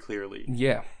very clearly.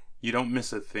 Yeah. You don't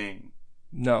miss a thing.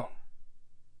 No.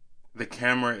 The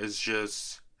camera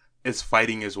is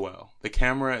fighting as well. The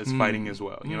camera is fighting as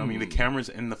well. You know what I mean? The camera's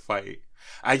in the fight.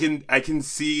 I can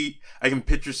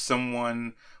picture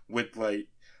someone with like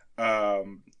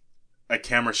a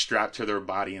camera strapped to their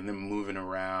body and then moving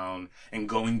around and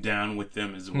going down with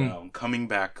them as well. Coming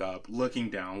back up, looking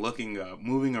down, looking up,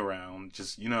 moving around,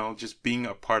 just being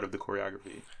a part of the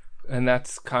choreography. And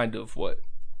that's kind of what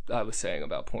I was saying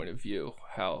about point of view,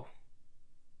 how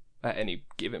at any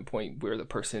given point we're the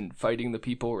person fighting the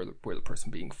people, or we're the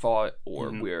person being fought, or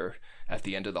we're at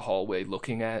the end of the hallway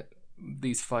looking at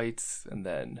these fights. And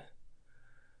then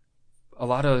a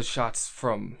lot of shots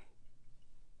from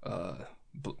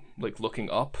like looking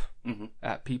up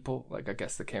at people, like I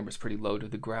guess the camera's pretty low to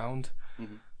the ground.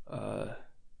 A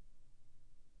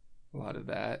lot of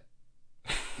that.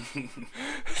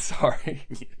 Sorry.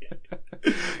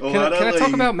 Can I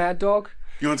talk about Mad Dog?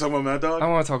 You want to talk about Mad Dog? I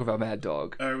want to talk about Mad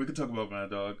Dog. All right, we can talk about Mad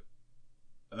Dog.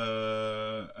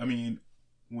 I mean,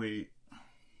 wait.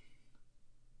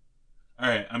 All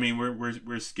right, I mean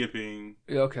we're skipping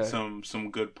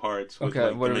some good parts with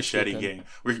like the Machete Gang.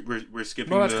 We're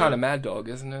skipping. Well, that's kind of Mad Dog,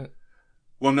 isn't it?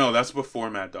 Well, no, that's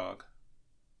before Mad Dog.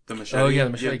 The Machete. Oh yeah,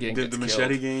 the Machete Gang. The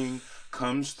Machete Gang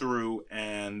comes through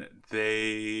and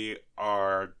they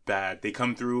are bad. They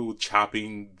come through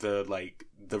chopping the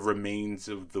remains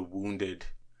of the wounded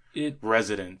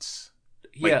residents.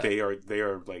 Yeah, like they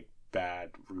are like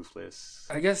bad, ruthless.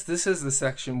 I guess this is the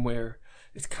section where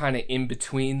it's kind of in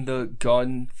between the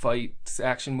gun fights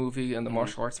action movie and the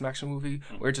martial arts action movie,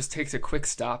 where it just takes a quick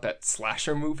stop at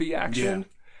slasher movie action.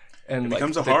 Yeah. And it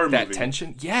becomes a horror movie. That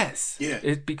tension. Yes. Yeah.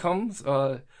 It becomes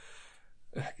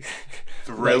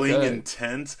thrilling,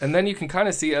 intense. And then you can kind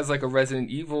of see it as like a Resident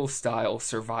Evil style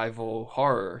survival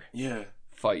horror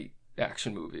fight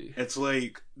action movie. It's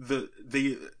like they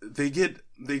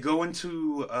go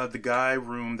into the guy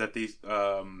room that they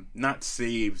not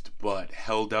saved but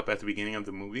held up at the beginning of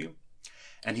the movie,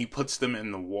 and he puts them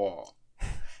in the wall,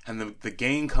 and the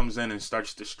gang comes in and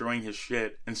starts destroying his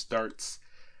shit and starts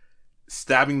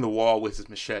stabbing the wall with his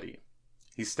machete.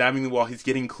 He's stabbing the wall. He's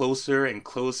getting closer and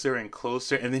closer and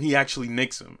closer, and then he actually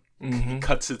nicks him. He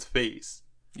cuts his face.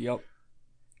 Yep.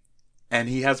 And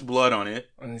he has blood on it.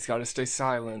 And he's got to stay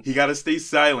silent.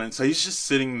 So he's just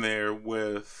sitting there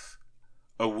with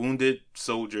a wounded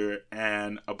soldier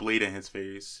and a blade in his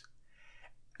face.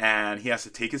 And he has to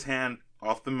take his hand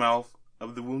off the mouth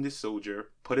of the wounded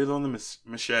soldier, put it on the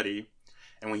machete,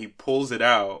 and when he pulls it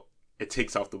out, it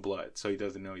takes off the blood, so he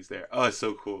doesn't know he's there. Oh, it's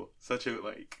so cool. Such a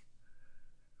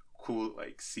cool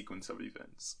sequence of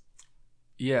events.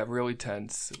 Yeah, really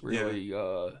tense. Really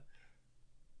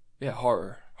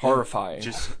horror. Horrifying.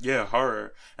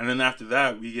 Horror. And then after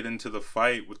that, we get into the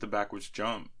fight with the backwards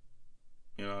jump.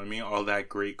 You know what I mean? All that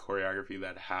great choreography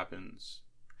that happens.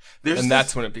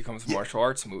 That's when it becomes a martial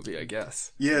arts movie, I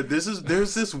guess. Yeah, there's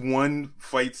this one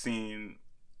fight scene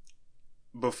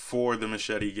before the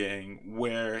Machete Gang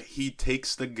where he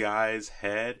takes the guy's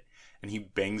head and he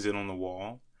bangs it on the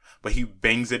wall. But he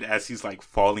bangs it as he's like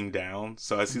falling down.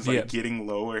 So as he's like getting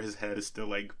lower, his head is still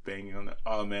like banging on the.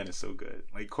 Oh man, it's so good.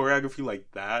 Like choreography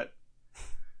like that.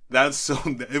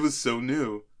 It was so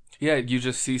new. Yeah, you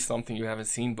just see something you haven't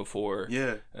seen before.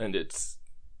 Yeah. And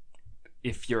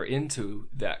if you're into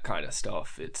that kind of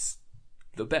stuff, it's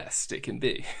the best it can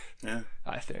be. Yeah.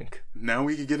 I think. Now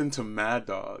we can get into Mad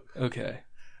Dog. Okay.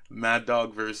 Mad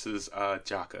Dog versus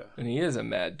Jaka. And he is a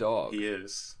mad dog. He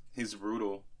is. He's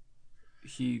brutal.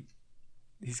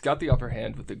 He's got the upper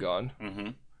hand with the gun. Mm-hmm.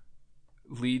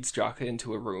 Leads Jaka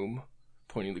into a room,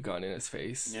 pointing the gun in his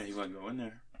face. Yeah, he's like, go in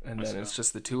there. And then it's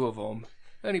just the two of them.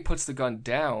 Then he puts the gun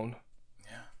down.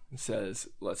 Yeah. And says,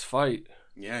 "Let's fight."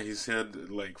 Yeah, he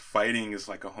said like fighting is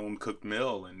like a home cooked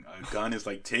meal, and a gun is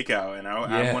like takeout, and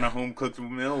I want a home cooked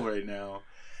meal right now.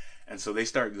 And so they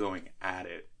start going at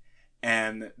it.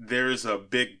 And there's a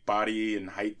big body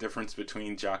and height difference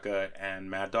between Jaka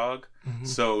and Mad Dog. Mm-hmm.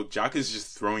 So Jaka's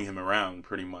just throwing him around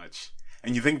pretty much.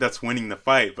 And you think that's winning the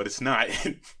fight, but it's not.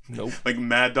 Nope. Like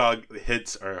Mad Dog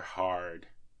hits are hard.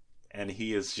 And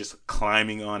he is just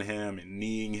climbing on him and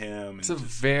kneeing him. It's a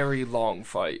very long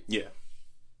fight. Yeah.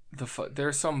 There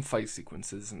are some fight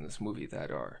sequences in this movie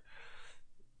that are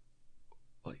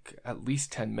like at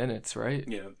least 10 minutes, right?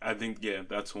 Yeah, I think,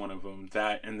 that's one of them.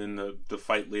 That, and then the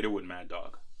fight later with Mad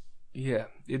Dog. Yeah,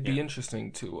 it'd be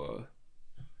interesting to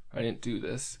I didn't do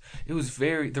this. It was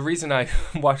the reason I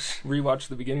rewatched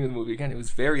the beginning of the movie again, it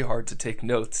was very hard to take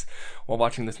notes while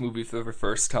watching this movie for the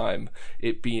first time,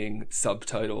 it being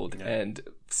subtitled and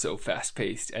so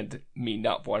fast-paced, and me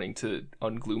not wanting to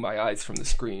unglue my eyes from the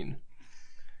screen.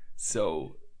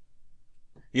 So...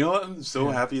 You know what? I'm so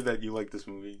happy that you like this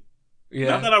movie. Yeah.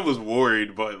 Not that I was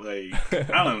worried, but, like,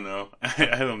 I don't know.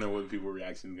 I don't know what people's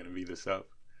reaction is going to be this up.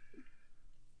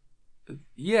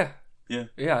 Yeah. Yeah.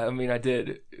 Yeah, I mean, I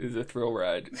did. It was a thrill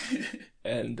ride.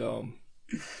 And, well.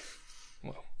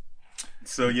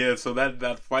 So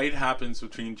that fight happens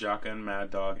between Jaka and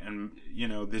Mad Dog, and, you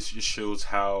know, this just shows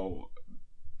how,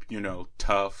 you know,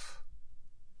 tough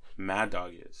Mad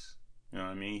Dog is. You know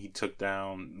what I mean? He took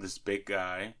down this big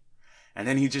guy, and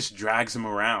then he just drags him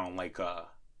around like a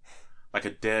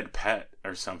dead pet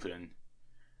or something.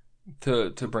 To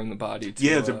bring the body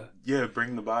to...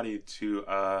 bring the body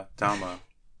to Tama.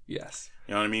 Yes.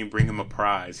 You know what I mean? Bring him a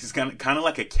prize. He's kind of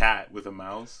like a cat with a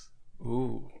mouse.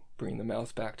 Ooh, bring the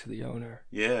mouse back to the owner.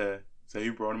 Yeah. So he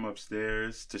brought him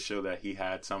upstairs to show that he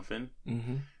had something.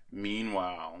 Mm-hmm.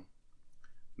 Meanwhile,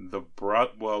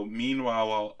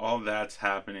 while all that's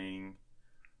happening,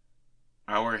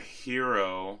 our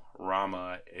hero,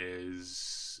 Rama,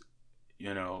 is,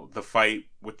 you know, the fight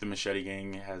with the Machete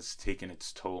Gang has taken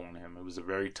its toll on him. It was a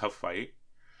very tough fight,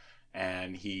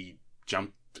 and he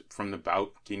jumped from the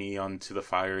balcony onto the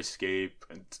fire escape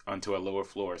onto a lower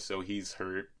floor, so he's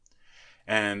hurt.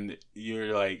 And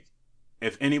you're like,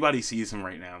 if anybody sees him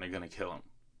right now, they're gonna kill him.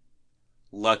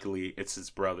 Luckily, it's his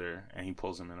brother, and he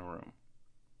pulls him in a room.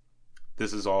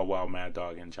 This is all while Mad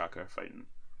Dog and Jaka are fighting.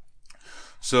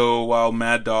 So while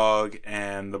Mad Dog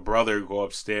and the brother go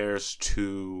upstairs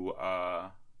to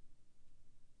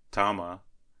Tama,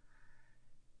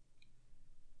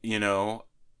 you know,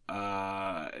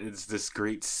 it's this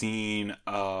great scene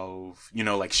of, you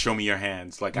know, like, show me your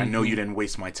hands. Like, I know you didn't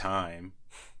waste my time.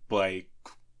 Like,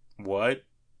 what?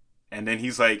 And then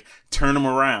he's like, turn him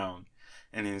around.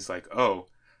 And he's like, oh,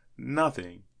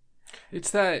 nothing.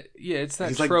 It's that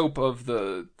trope of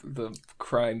the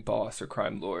crime boss or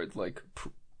crime lord, like,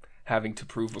 having to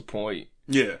prove a point.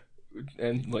 Yeah.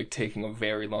 And, like, taking a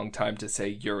very long time to say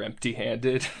you're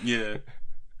empty-handed. Yeah.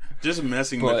 Just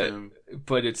messing with him.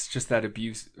 But it's just that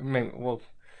abuse. I mean, well,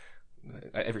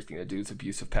 everything they do is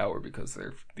abuse of power because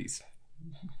they're these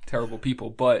terrible people.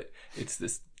 But it's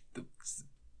this,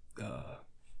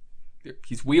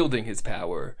 he's wielding his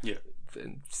power. Yeah.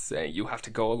 And saying, you have to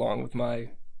go along with my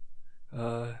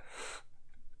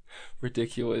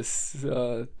ridiculous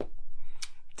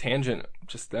tangent.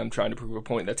 Just them trying to prove a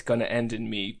point that's going to end in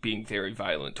me being very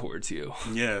violent towards you.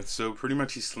 Yeah, so pretty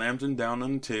much he slams him down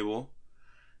on the table.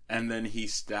 And then he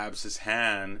stabs his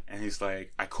hand, and he's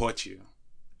like, I caught you.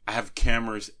 I have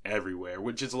cameras everywhere,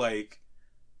 which is like,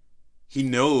 he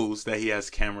knows that he has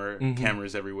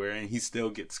cameras everywhere, and he still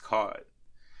gets caught.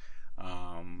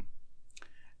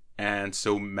 And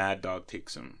so Mad Dog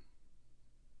takes him.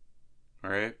 All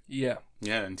right? Yeah.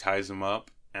 Yeah, and ties him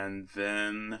up. And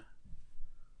then...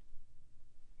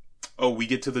 Oh, we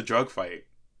get to the drug fight.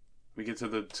 We get to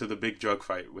the big drug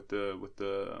fight with the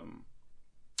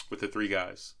three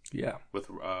guys. Yeah.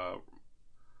 Oh,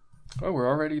 we're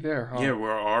already there, huh? Yeah,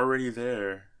 we're already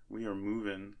there. We are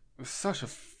moving. It was such a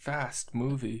fast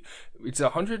movie. It's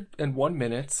 101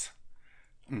 minutes.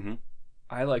 Mm-hmm.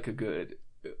 I like a good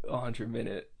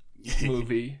 100-minute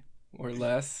movie or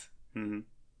less. Mm-hmm.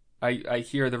 I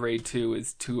hear the Raid 2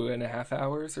 is 2.5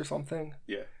 hours or something.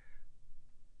 Yeah.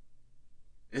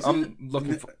 I'm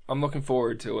looking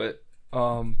forward to it.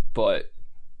 But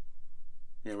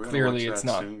yeah, we're clearly it's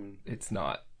not soon. It's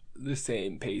not the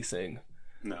same pacing.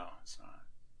 No, it's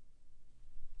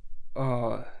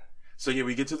not. So yeah,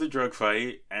 we get to the drug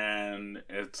fight, and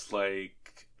it's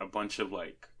like a bunch of,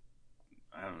 like,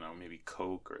 I don't know, maybe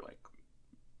coke or like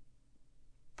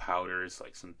powders,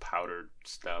 like some powdered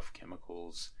stuff,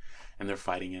 chemicals, and they're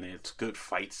fighting in it. It's a good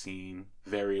fight scene,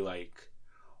 very like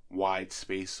wide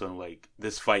space. So like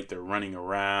this fight, they're running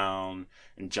around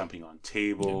and jumping on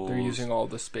tables. Yeah, they're using all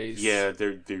the space. Yeah,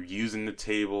 they're using the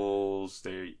tables.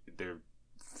 They're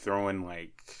throwing,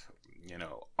 like, you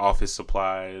know, office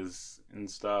supplies and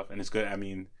stuff, and it's good. I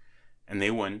mean, and they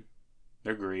win.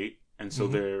 They're great. And so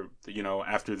they're, you know,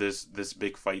 after this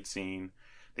big fight scene,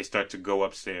 they start to go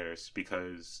upstairs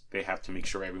because they have to make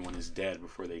sure everyone is dead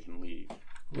before they can leave.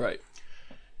 Right.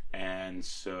 And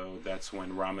so that's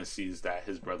when Rama sees that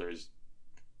his brother is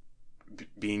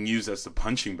being used as the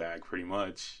punching bag, pretty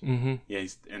much. Mm-hmm. Yeah,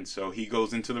 and so he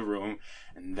goes into the room,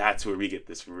 and that's where we get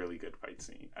this really good fight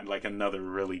scene. And like another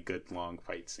really good long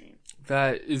fight scene.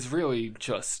 That is really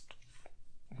just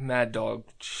Mad Dog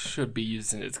should be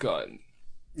using his gun.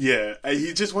 Yeah,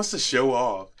 he just wants to show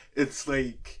off. It's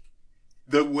like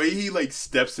the way he like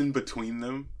steps in between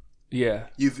them. Yeah.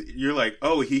 You're like,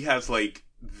 oh, he has like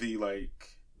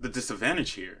the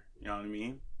disadvantage here. You know what I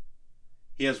mean?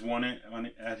 He has one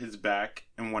at his back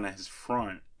and one at his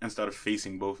front instead of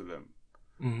facing both of them.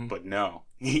 Mm-hmm. But no,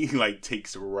 he like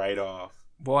takes right off.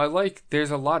 Well, there's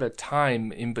a lot of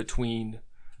time in between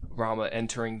Rama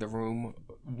entering the room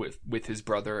with his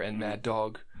brother and Mad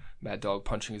Dog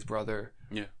punching his brother.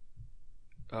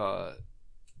 Yeah.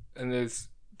 And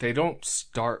they don't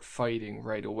start fighting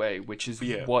right away, which is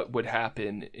what would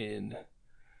happen in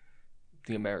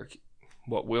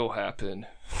what will happen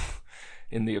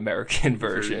in the American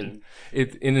version.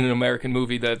 In an American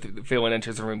movie, the villain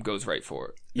enters the room, goes right for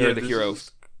it. Yeah, or the hero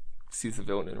sees the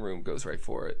villain in the room, goes right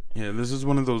for it. Yeah, this is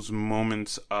one of those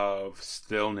moments of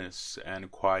stillness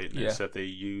and quietness that they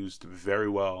used very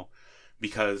well,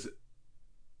 because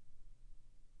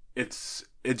it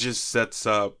just sets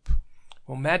up.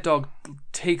 Well, Mad Dog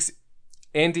takes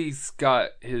Andy's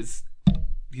he's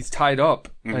tied up,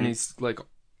 mm-hmm. and he's like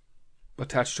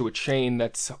attached to a chain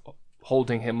that's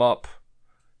holding him up,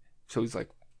 so he's like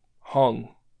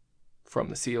hung from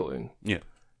the ceiling. Yeah.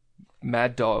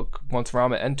 Mad Dog, once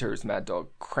Rama enters, Mad Dog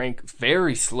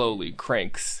very slowly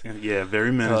cranks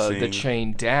very menacing. The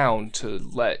chain down to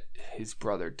let his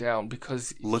brother down,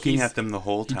 because looking at them the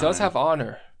whole time. He does have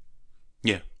honor.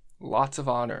 Yeah. Lots of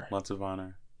honor.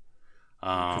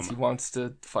 Because he wants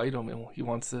to fight him. He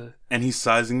wants to... And he's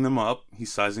sizing them up.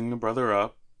 He's sizing the brother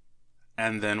up.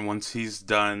 And then once he's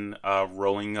done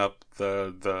rolling up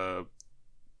the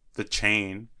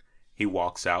chain, he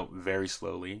walks out very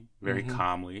slowly, very mm-hmm.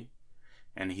 calmly.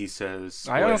 And he says...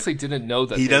 I honestly didn't know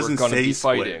that they were going to be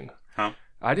fighting. Huh?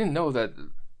 I didn't know that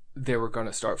they were going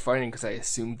to start fighting, because I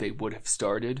assumed they would have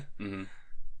started. Mm-hmm.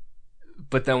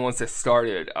 But then once it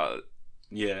started...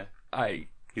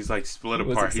 He's like split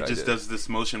apart. Excited. He just does this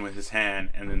motion with his hand,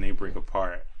 and then they break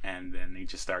apart, and then they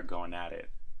just start going at it.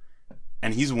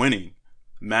 And he's winning.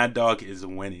 Mad Dog is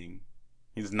winning.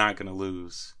 He's not going to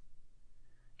lose.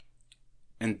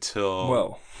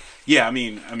 Until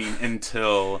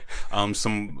until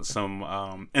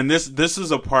some and this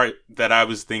is a part that I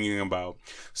was thinking about.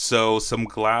 So some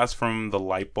glass from the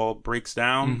light bulb breaks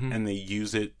down, mm-hmm. and they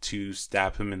use it to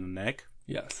stab him in the neck.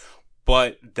 Yes.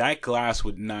 But that glass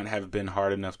would not have been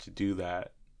hard enough to do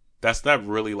that. That's that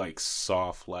really like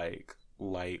soft, like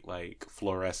light, like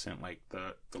fluorescent, like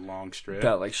the long strip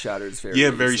that like shatters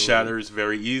very shatters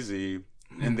very easy.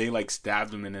 And they like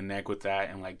stabbed him in the neck with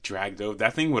that and like dragged over.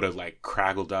 That thing would have like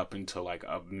crackled up into like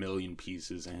 1,000,000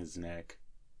 pieces in his neck.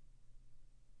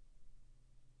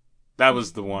 That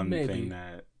was the one thing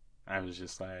that I was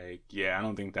just like, yeah, I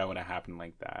don't think that would have happened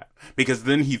like that. Because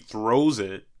then he throws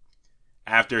it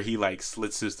after he like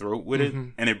slits his throat with it, mm-hmm.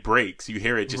 and it breaks. You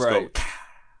hear it just go,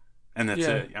 and that's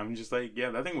it. I'm just like, yeah,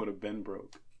 that thing would have been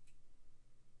broke.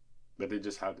 But they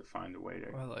just had to find a way to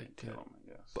kill him, I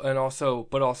guess. And also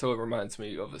it reminds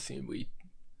me of a scene we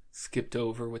skipped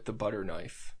over with the butter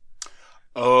knife.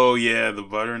 Oh yeah, the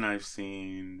butter knife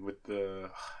scene with the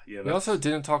We also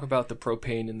didn't talk about the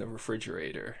propane in the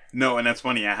refrigerator. No, and that's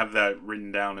funny. I have that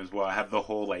written down as well. I have the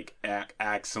whole like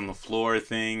axe on the floor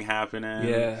thing happening.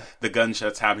 Yeah, the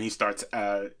gunshots happen. He starts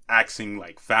axing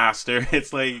like faster.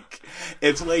 It's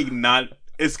not.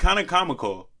 It's kind of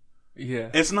comical. Yeah,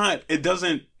 it's not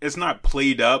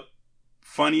played up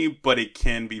funny, but it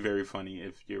can be very funny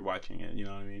if you're watching it. You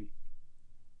know what I mean?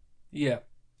 Yeah.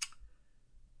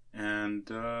 And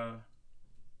the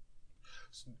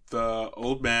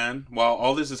old man, while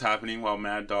all this is happening, while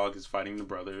Mad Dog is fighting the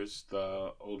brothers,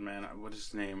 the old man, what is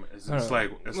his name? Let's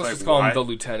just call him the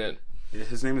lieutenant.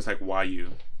 His name is like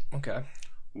Wayu. Okay.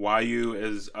 Wayu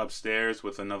is upstairs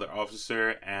with another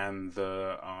officer and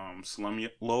the slum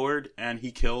lord, and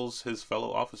he kills his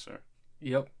fellow officer.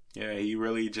 Yep. Yeah, he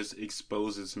really just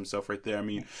exposes himself right there. I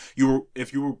mean,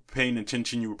 if you were paying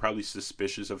attention, you were probably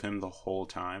suspicious of him the whole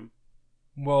time.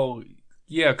 Well,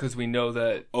 yeah, because we know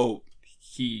that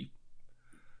he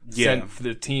sent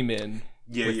the team in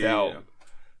without...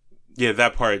 Yeah,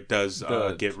 that part does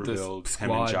get revealed.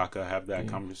 Him and Jaka have that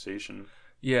conversation.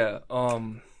 Yeah,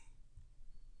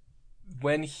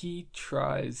 when he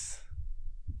tries...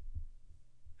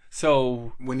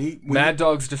 So, Mad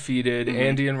Dog's defeated, mm-hmm.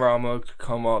 Andy and Rama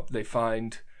come up, they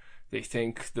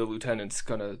think the lieutenant's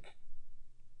gonna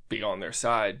be on their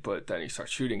side, but then he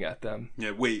starts shooting at them.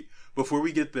 Yeah, wait, before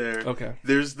we get there, okay.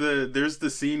 There's the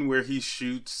scene where he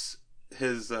shoots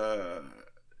his fellow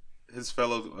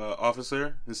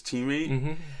officer, his teammate,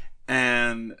 mm-hmm.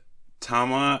 and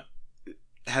Tama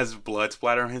has blood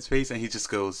splatter on his face, and he just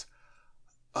goes,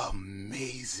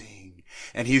 amazing.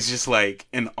 And he's just like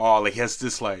in awe. Like he has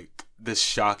this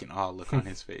shock and awe look on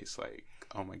his face. Like,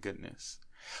 oh my goodness.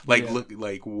 Like Yeah. look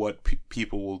like what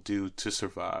people will do to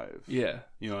survive. Yeah.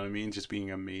 You know what I mean? Just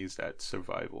being amazed at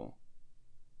survival.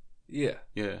 Yeah.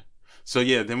 Yeah. So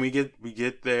yeah, then we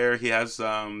get there. He has he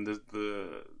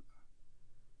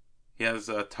has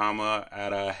Tama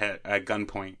at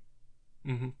gunpoint.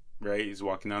 Mm-hmm. Right? He's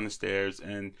walking down the stairs,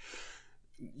 and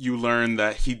you learn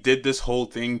that he did this whole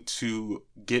thing to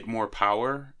get more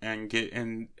power and get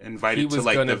invited to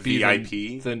like the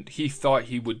VIP. Then he thought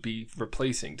he would be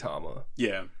replacing Tama.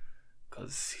 Yeah.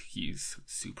 Because he's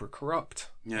super corrupt.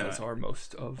 Yeah. As are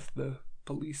most of the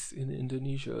police in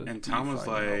Indonesia. And Tama's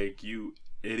like, you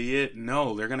idiot.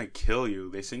 No, they're going to kill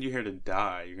you. They send you here to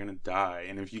die. You're going to die.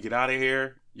 And if you get out of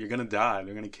here, you're going to die.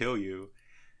 They're going to kill you.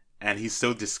 And he's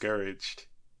so discouraged.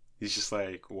 He's just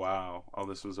like, wow, all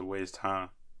this was a waste, huh?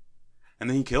 And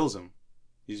then he kills him.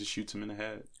 He just shoots him in the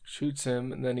head. Shoots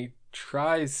him, and then he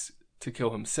tries to kill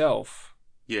himself.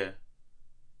 Yeah.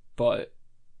 But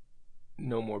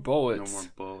no more bullets. No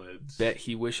more bullets. Bet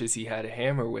he wishes he had a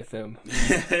hammer with him.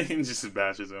 He just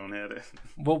bash his own head.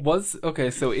 Because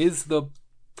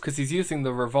he's using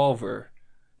the revolver,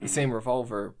 the same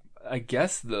revolver. I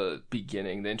guess the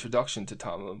beginning, the introduction to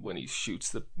Tama when he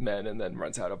shoots the men and then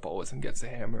runs out of bullets and gets the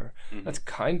hammer. Mm-hmm. That's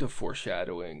kind of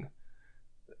foreshadowing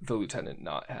the lieutenant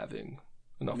not having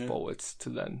enough bullets to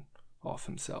then off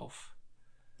himself.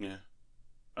 Yeah.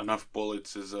 Enough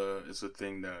bullets is a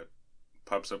thing that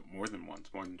pops up more than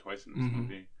twice in this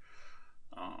movie.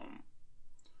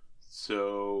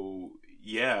 So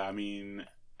yeah, I mean,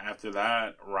 after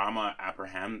that, Rama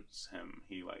apprehends him.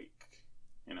 He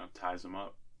ties him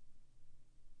up.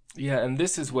 Yeah, and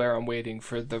this is where I'm waiting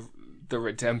for the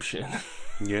redemption.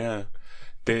 Yeah.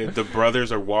 The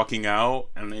brothers are walking out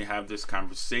and they have this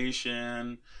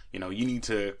conversation. You need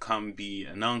to come be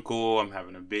an uncle. I'm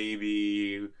having a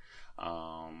baby.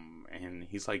 And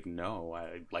he's like, no,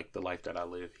 I like the life that I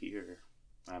live here.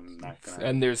 I'm not gonna.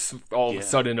 And there's all of a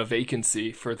sudden a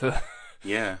vacancy for the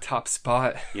top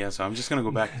spot. Yeah, so I'm just gonna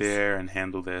go back there and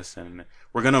handle this, and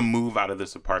we're gonna move out of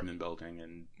this apartment building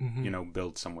and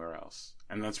build somewhere else.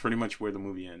 And that's pretty much where the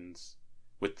movie ends,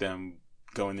 with them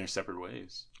going their separate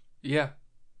ways. Yeah.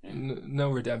 No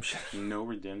redemption. No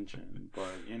redemption, but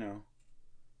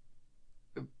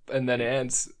And then it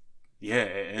ends. Yeah,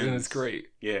 it ends. And it's great.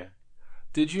 Yeah.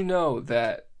 Did you know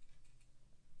that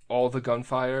all the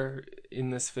gunfire in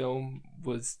this film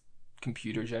was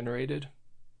computer generated?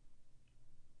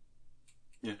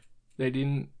 Yeah. They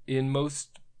didn't. In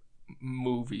most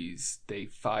movies, they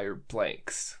fire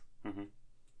blanks. Mm-hmm.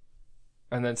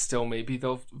 And then still maybe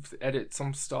they'll edit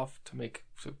some stuff to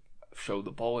show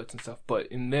the bullets and stuff. But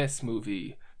in this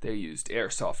movie, they used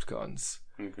airsoft guns.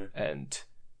 Okay. And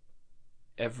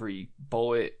every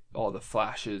bullet, all the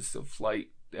flashes of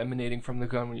light emanating from the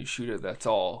gun when you shoot it, that's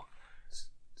all.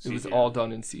 CG. It was all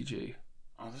done in CG.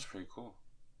 Oh, that's pretty cool.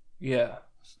 Yeah.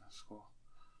 That's cool.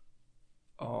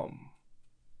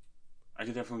 I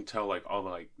could definitely tell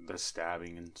all the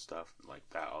stabbing and stuff like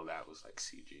that. All that was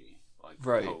CG,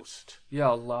 right. Post.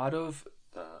 Yeah, a lot of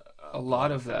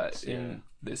effects, that in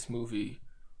this movie,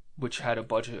 which had a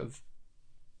budget of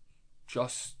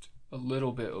just a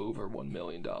little bit over $1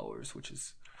 million, which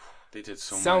is they did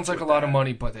so. Sounds much like a lot of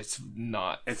money, but it's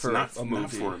not. It's for not a movie.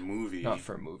 Not for a movie. Not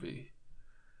for a movie.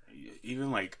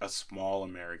 Even a small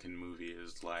American movie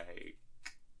is $4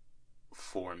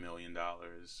 million,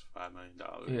 $5 million.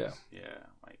 Yeah,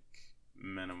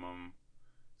 minimum.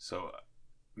 So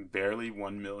barely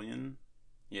 1 million.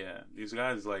 Yeah, these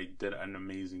guys did an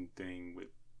amazing thing with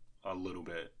a little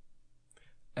bit.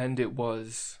 And it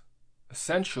was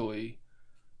essentially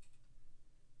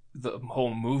the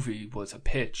whole movie was a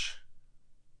pitch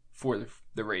for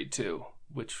the Raid 2,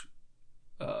 which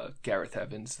Gareth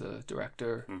Evans, the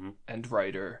director and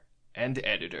writer and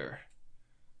editor.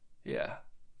 Yeah.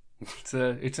 It's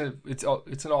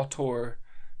an auteur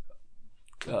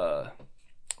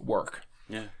work.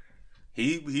 Yeah.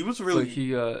 He was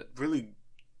really really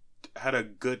had a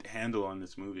good handle on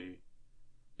this movie.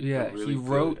 Yeah, really he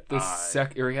wrote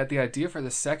he had the idea for the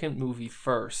second movie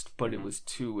first, but it was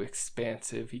too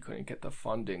expansive. He couldn't get the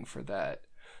funding for that.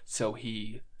 So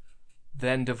he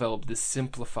then developed this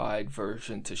simplified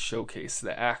version to showcase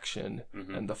the action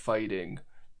and the fighting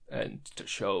and to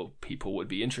show people would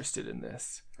be interested in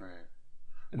this. Right.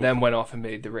 And then went off and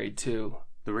made the Raid 2.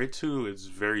 The Raid 2 is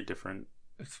very different.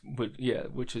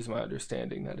 Which is my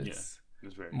understanding that it's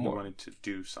more wanted to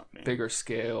do something bigger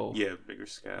scale. Yeah, bigger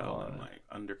scale and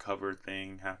undercover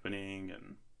thing happening,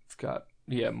 and it's got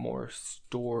more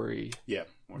story. Yeah,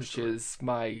 which is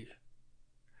my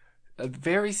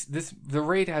The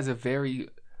Raid has a very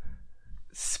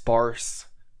sparse,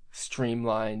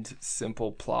 streamlined,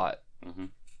 simple plot, Mm-hmm.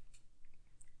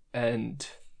 and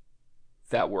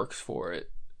that works for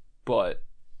it. But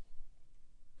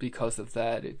because of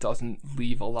that, it doesn't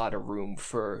leave a lot of room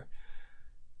for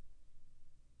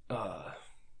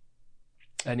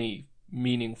any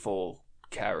meaningful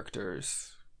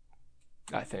characters,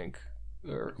 I think,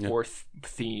 or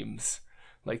themes.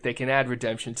 Like, they can add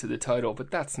redemption to the title,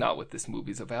 but that's not what this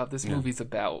movie's about. This movie's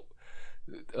about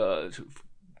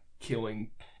killing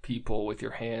people with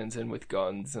your hands and with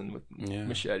guns and with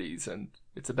machetes, and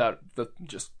it's about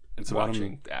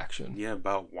watching action. Yeah,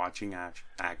 about watching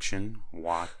action,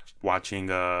 watching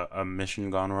a mission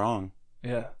gone wrong.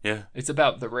 Yeah. Yeah. It's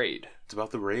about the Raid. It's about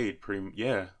the Raid,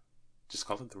 yeah. Just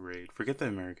call it the Raid. Forget the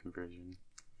American version.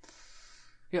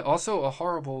 Yeah, also a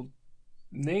horrible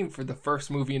name for the first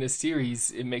movie in a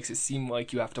series. It makes it seem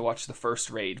like you have to watch the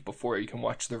first Raid before you can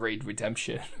watch the Raid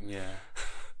Redemption. Yeah.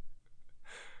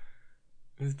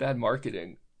 It was bad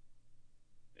marketing.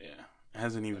 Yeah. It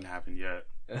hasn't even happened yet.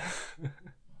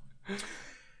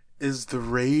 Is the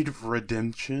Raid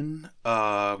Redemption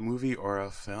a movie or a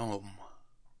film?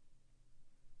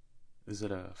 Is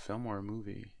it a film or a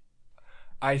movie?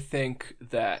 I think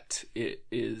that it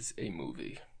is a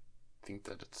movie. I think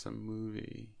that it's a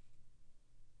movie.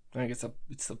 I think it's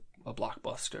a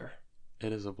blockbuster.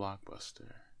 It is a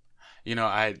blockbuster.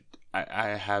 I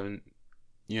haven't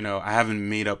I haven't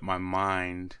made up my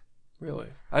mind. Really?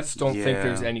 I just don't think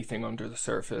there's anything under the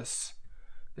surface.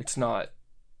 It's not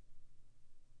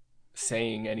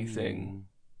saying anything.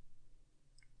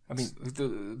 I mean,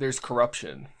 there's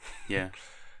corruption. Yeah.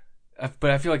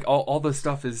 But I feel like all the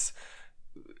stuff it's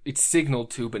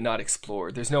signaled to but not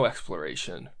explored. There's no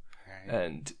exploration. Right.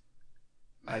 And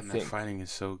I think the fighting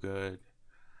is so good.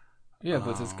 Yeah,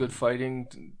 but does good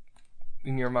fighting,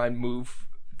 in your mind,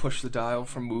 push the dial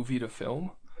from movie to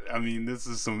film? I mean, this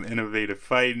is some innovative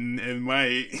fighting, and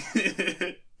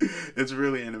it's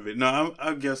really innovative. No,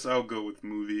 I guess I'll go with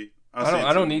movie.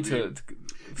 I don't need to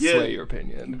sway your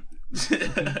opinion.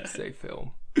 Say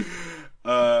film.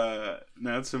 No,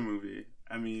 it's a movie.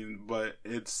 I mean, but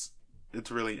it's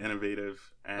really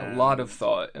innovative. And a lot of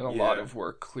thought and a lot of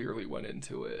work clearly went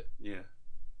into it. Yeah.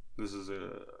 This is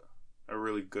a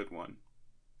really good one,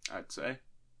 I'd say.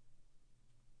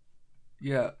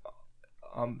 Yeah,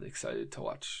 I'm excited to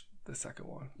watch the second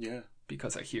one. Yeah.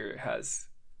 Because I hear it has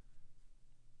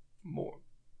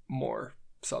more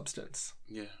substance.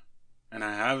 Yeah. And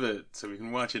I have it, so we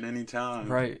can watch it anytime.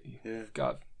 Right. Yeah.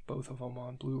 Got both of them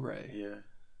on Blu-ray. Yeah.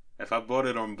 If I bought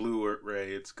it on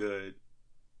Blu-ray, it's good.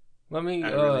 I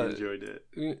really enjoyed it.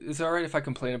 Is it alright if I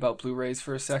complain about Blu-rays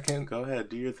for a second? Go ahead,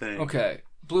 do your thing. Okay.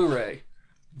 Blu-ray,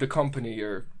 the company,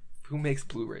 or who makes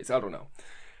Blu-rays, I don't know.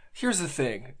 Here's the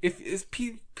thing. If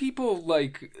people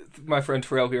like my friend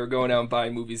Terrell here going out and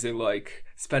buying movies they like,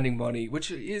 spending money,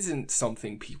 which isn't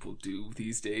something people do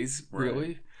these days,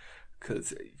 really,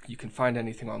 because you can find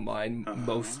anything online.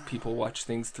 Most people watch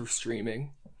things through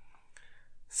streaming.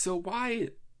 So why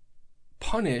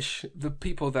punish the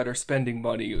people that are spending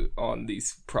money on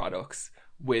these products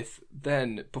with,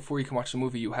 then before you can watch the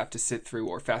movie you have to sit through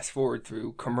or fast forward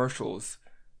through commercials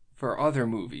for other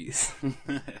movies?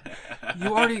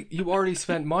 You already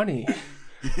spent money.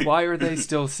 Why are they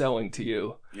still selling to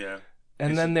you? Yeah.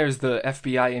 And then there's the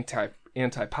FBI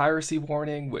anti-piracy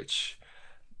warning, which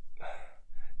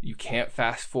you can't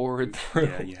fast forward through.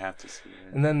 Yeah, you have to see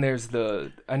it. And then there's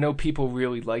I know people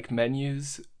really like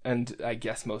menus, and I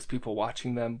guess most people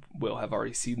watching them will have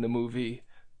already seen the movie.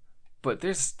 But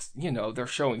there's, they're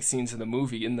showing scenes in the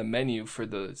movie in the menu for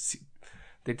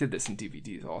they did this in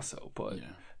DVDs also, but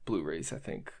Blu-rays, I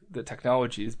think the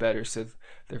technology is better, so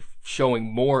they're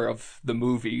showing more of the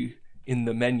movie in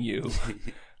the menu.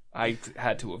 I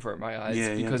had to avert my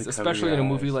eyes because especially in a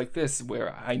movie like this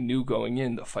where I knew going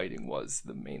in the fighting was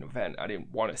the main event, I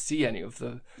didn't want to see any of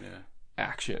the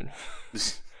action.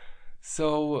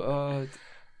 So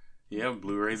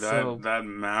Blu-ray, that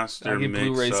master mix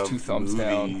Blu-rays of 2 thumbs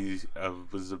movies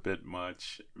was a bit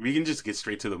much. We can just get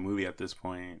straight to the movie at this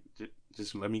point.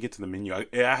 Just let me get to the menu.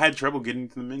 I had trouble getting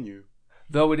to the menu.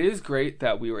 Though it is great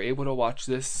that we were able to watch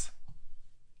this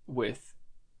with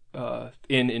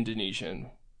in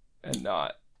Indonesian and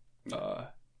not dub.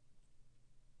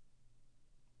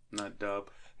 Not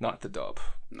the dub.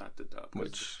 Not the dub.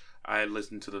 Which I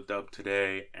listened to the dub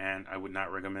today and I would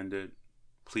not recommend it.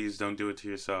 Please don't do it to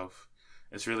yourself.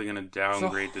 It's really going to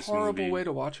downgrade this movie. It's a horrible way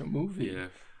to watch a movie. Yeah,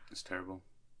 it's terrible.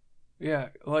 Yeah,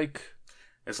 like...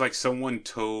 It's like someone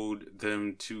told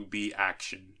them to be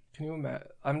action. Can you imagine?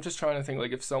 I'm just trying to think,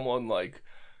 like, if someone, like,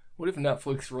 What if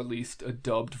Netflix released a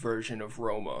dubbed version of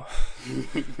Roma?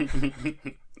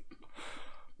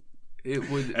 It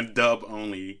would... And dub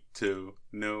only, too.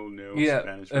 No yeah,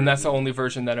 Spanish and that's the version. only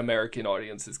version that American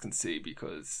audiences can see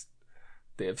because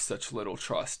they have such little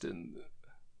trust in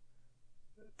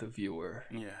the viewer.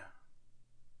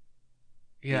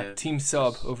 Yeah, team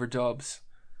sub over dubs.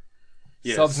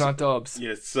 Yes. Subs, not dubs.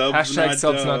 Yeah, subs, Hashtag not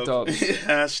subs, dub. not dubs.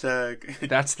 Hashtag.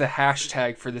 That's the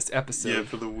hashtag for this episode. Yeah,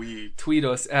 for the week. Tweet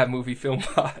us at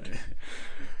MovieFilmPod.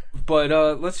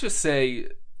 But let's just say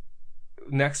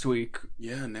next week.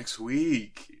 Yeah, next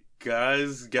week.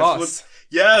 Guys, guess Us. what?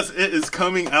 Yes, it is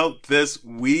coming out this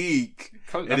week.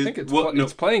 I think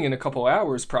it's playing in a couple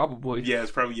hours, probably. Yeah, it's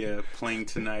probably playing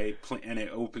tonight, and it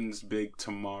opens big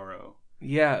tomorrow.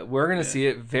 Yeah, we're going to see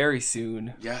it very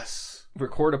soon. Yes.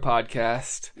 Record a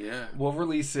podcast. Yeah. We'll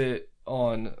release it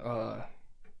on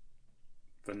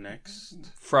the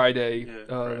next Friday,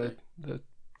 Friday. the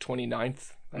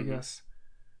 29th, I guess.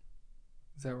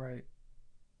 Is that right?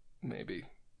 Maybe.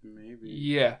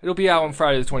 Yeah, it'll be out on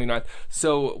Friday the 29th.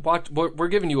 So we're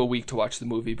giving you a week to watch the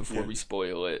movie before we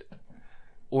spoil it.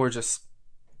 Or just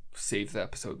save the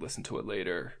episode, listen to it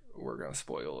later. We're going to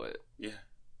spoil it. Yeah.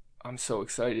 I'm so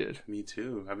excited. Me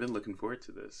too. I've been looking forward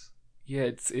to this. Yeah,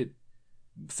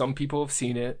 some people have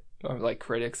seen it, like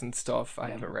critics and stuff.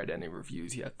 I haven't read any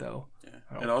reviews yet, though. Yeah.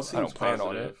 I don't plan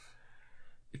on it.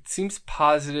 It seems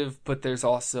positive, but there's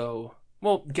also...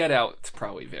 Well, Get Out, it's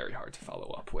probably very hard to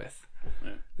follow up with.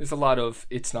 Yeah. There's a lot of,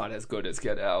 it's not as good as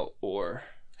Get Out, or...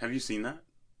 Have you seen that?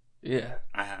 Yeah.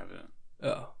 I haven't.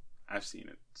 Oh. I've seen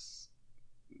it.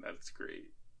 That's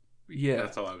great. Yeah.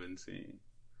 That's all I've been seeing.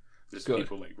 There's Good.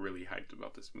 people like really hyped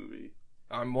about this movie.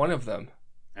 I'm one of them.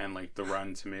 And like the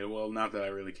Rotten Tomato, well, not that I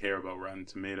really care about Rotten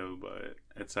Tomato, but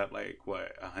it's at like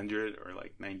what, 100 or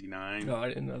like 99? No, I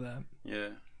didn't know that.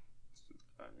 Yeah,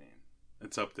 I mean,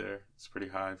 it's up there. It's pretty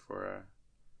high for a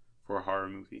horror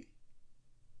movie.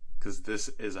 Because this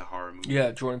is a horror movie.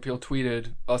 Yeah, Jordan Peele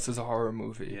tweeted, "Us is a horror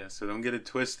movie." Yeah, so don't get it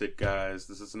twisted, guys.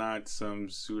 This is not some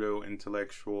pseudo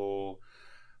intellectual,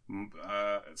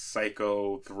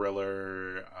 psycho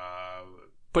thriller.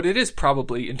 But it is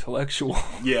probably intellectual.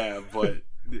 Yeah, but.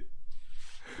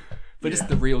 But it's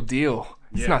the real deal.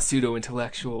 It's Yeah. not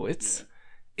pseudo-intellectual. It's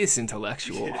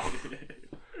intellectual.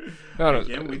 I don't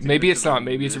know. Maybe it's not.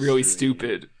 Maybe it's really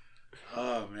stupid.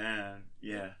 Oh, man.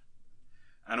 Yeah.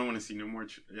 I don't want to see no more...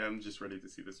 I'm just ready to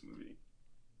see this movie.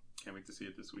 Can't wait to see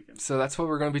it this weekend. So that's what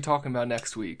we're going to be talking about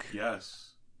next week.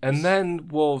 Yes. And then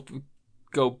we'll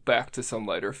go back to some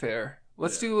lighter fare.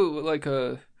 Let's do like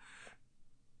a...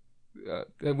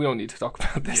 we don't need to talk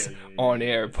about this on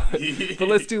air, but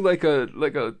let's do like a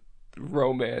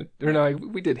romance. Or no,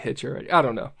 we did Hitch already. I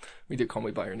don't know. We did Call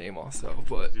Me by Your Name also,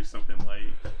 but do something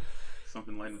light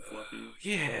and fluffy.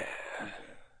 Yeah.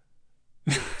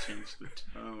 Change the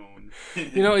tone.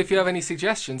 If you have any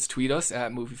suggestions, tweet us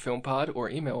at MovieFilmPod or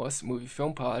email us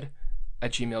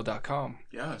moviefilmpod@gmail.com.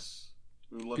 Yes,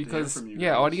 we would love Because to hear from you.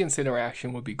 Guys. audience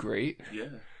interaction would be great. Yeah.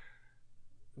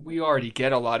 We already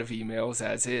get a lot of emails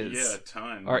as is. Yeah, a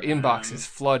ton. Our inbox is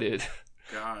flooded.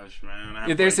 Gosh, man.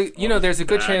 Yeah, there's a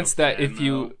good chance that if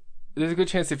you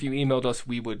emailed us,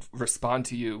 we would respond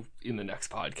to you in the next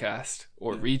podcast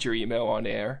or read your email on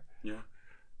air. Yeah.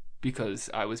 Because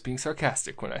I was being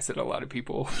sarcastic when I said a lot of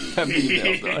people have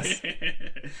emailed us.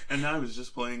 And I was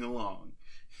just playing along.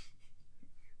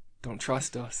 Don't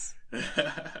trust us.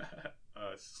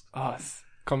 Us.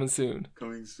 Coming soon.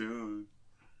 Coming soon.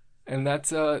 And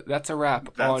that's a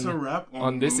wrap. That's a wrap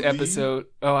on this movie? episode.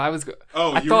 Oh, I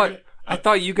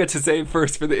thought you get to say it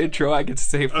first for the intro. I get to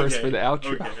say it first for the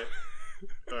outro. Okay.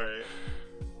 All right.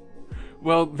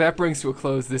 Well, that brings to a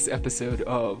close this episode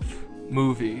of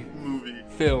Movie.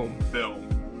 Film.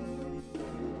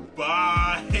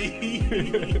 Bye.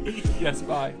 Yes,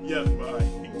 bye. Yes, bye.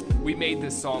 We made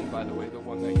this song, by the way, the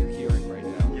one that you're hearing.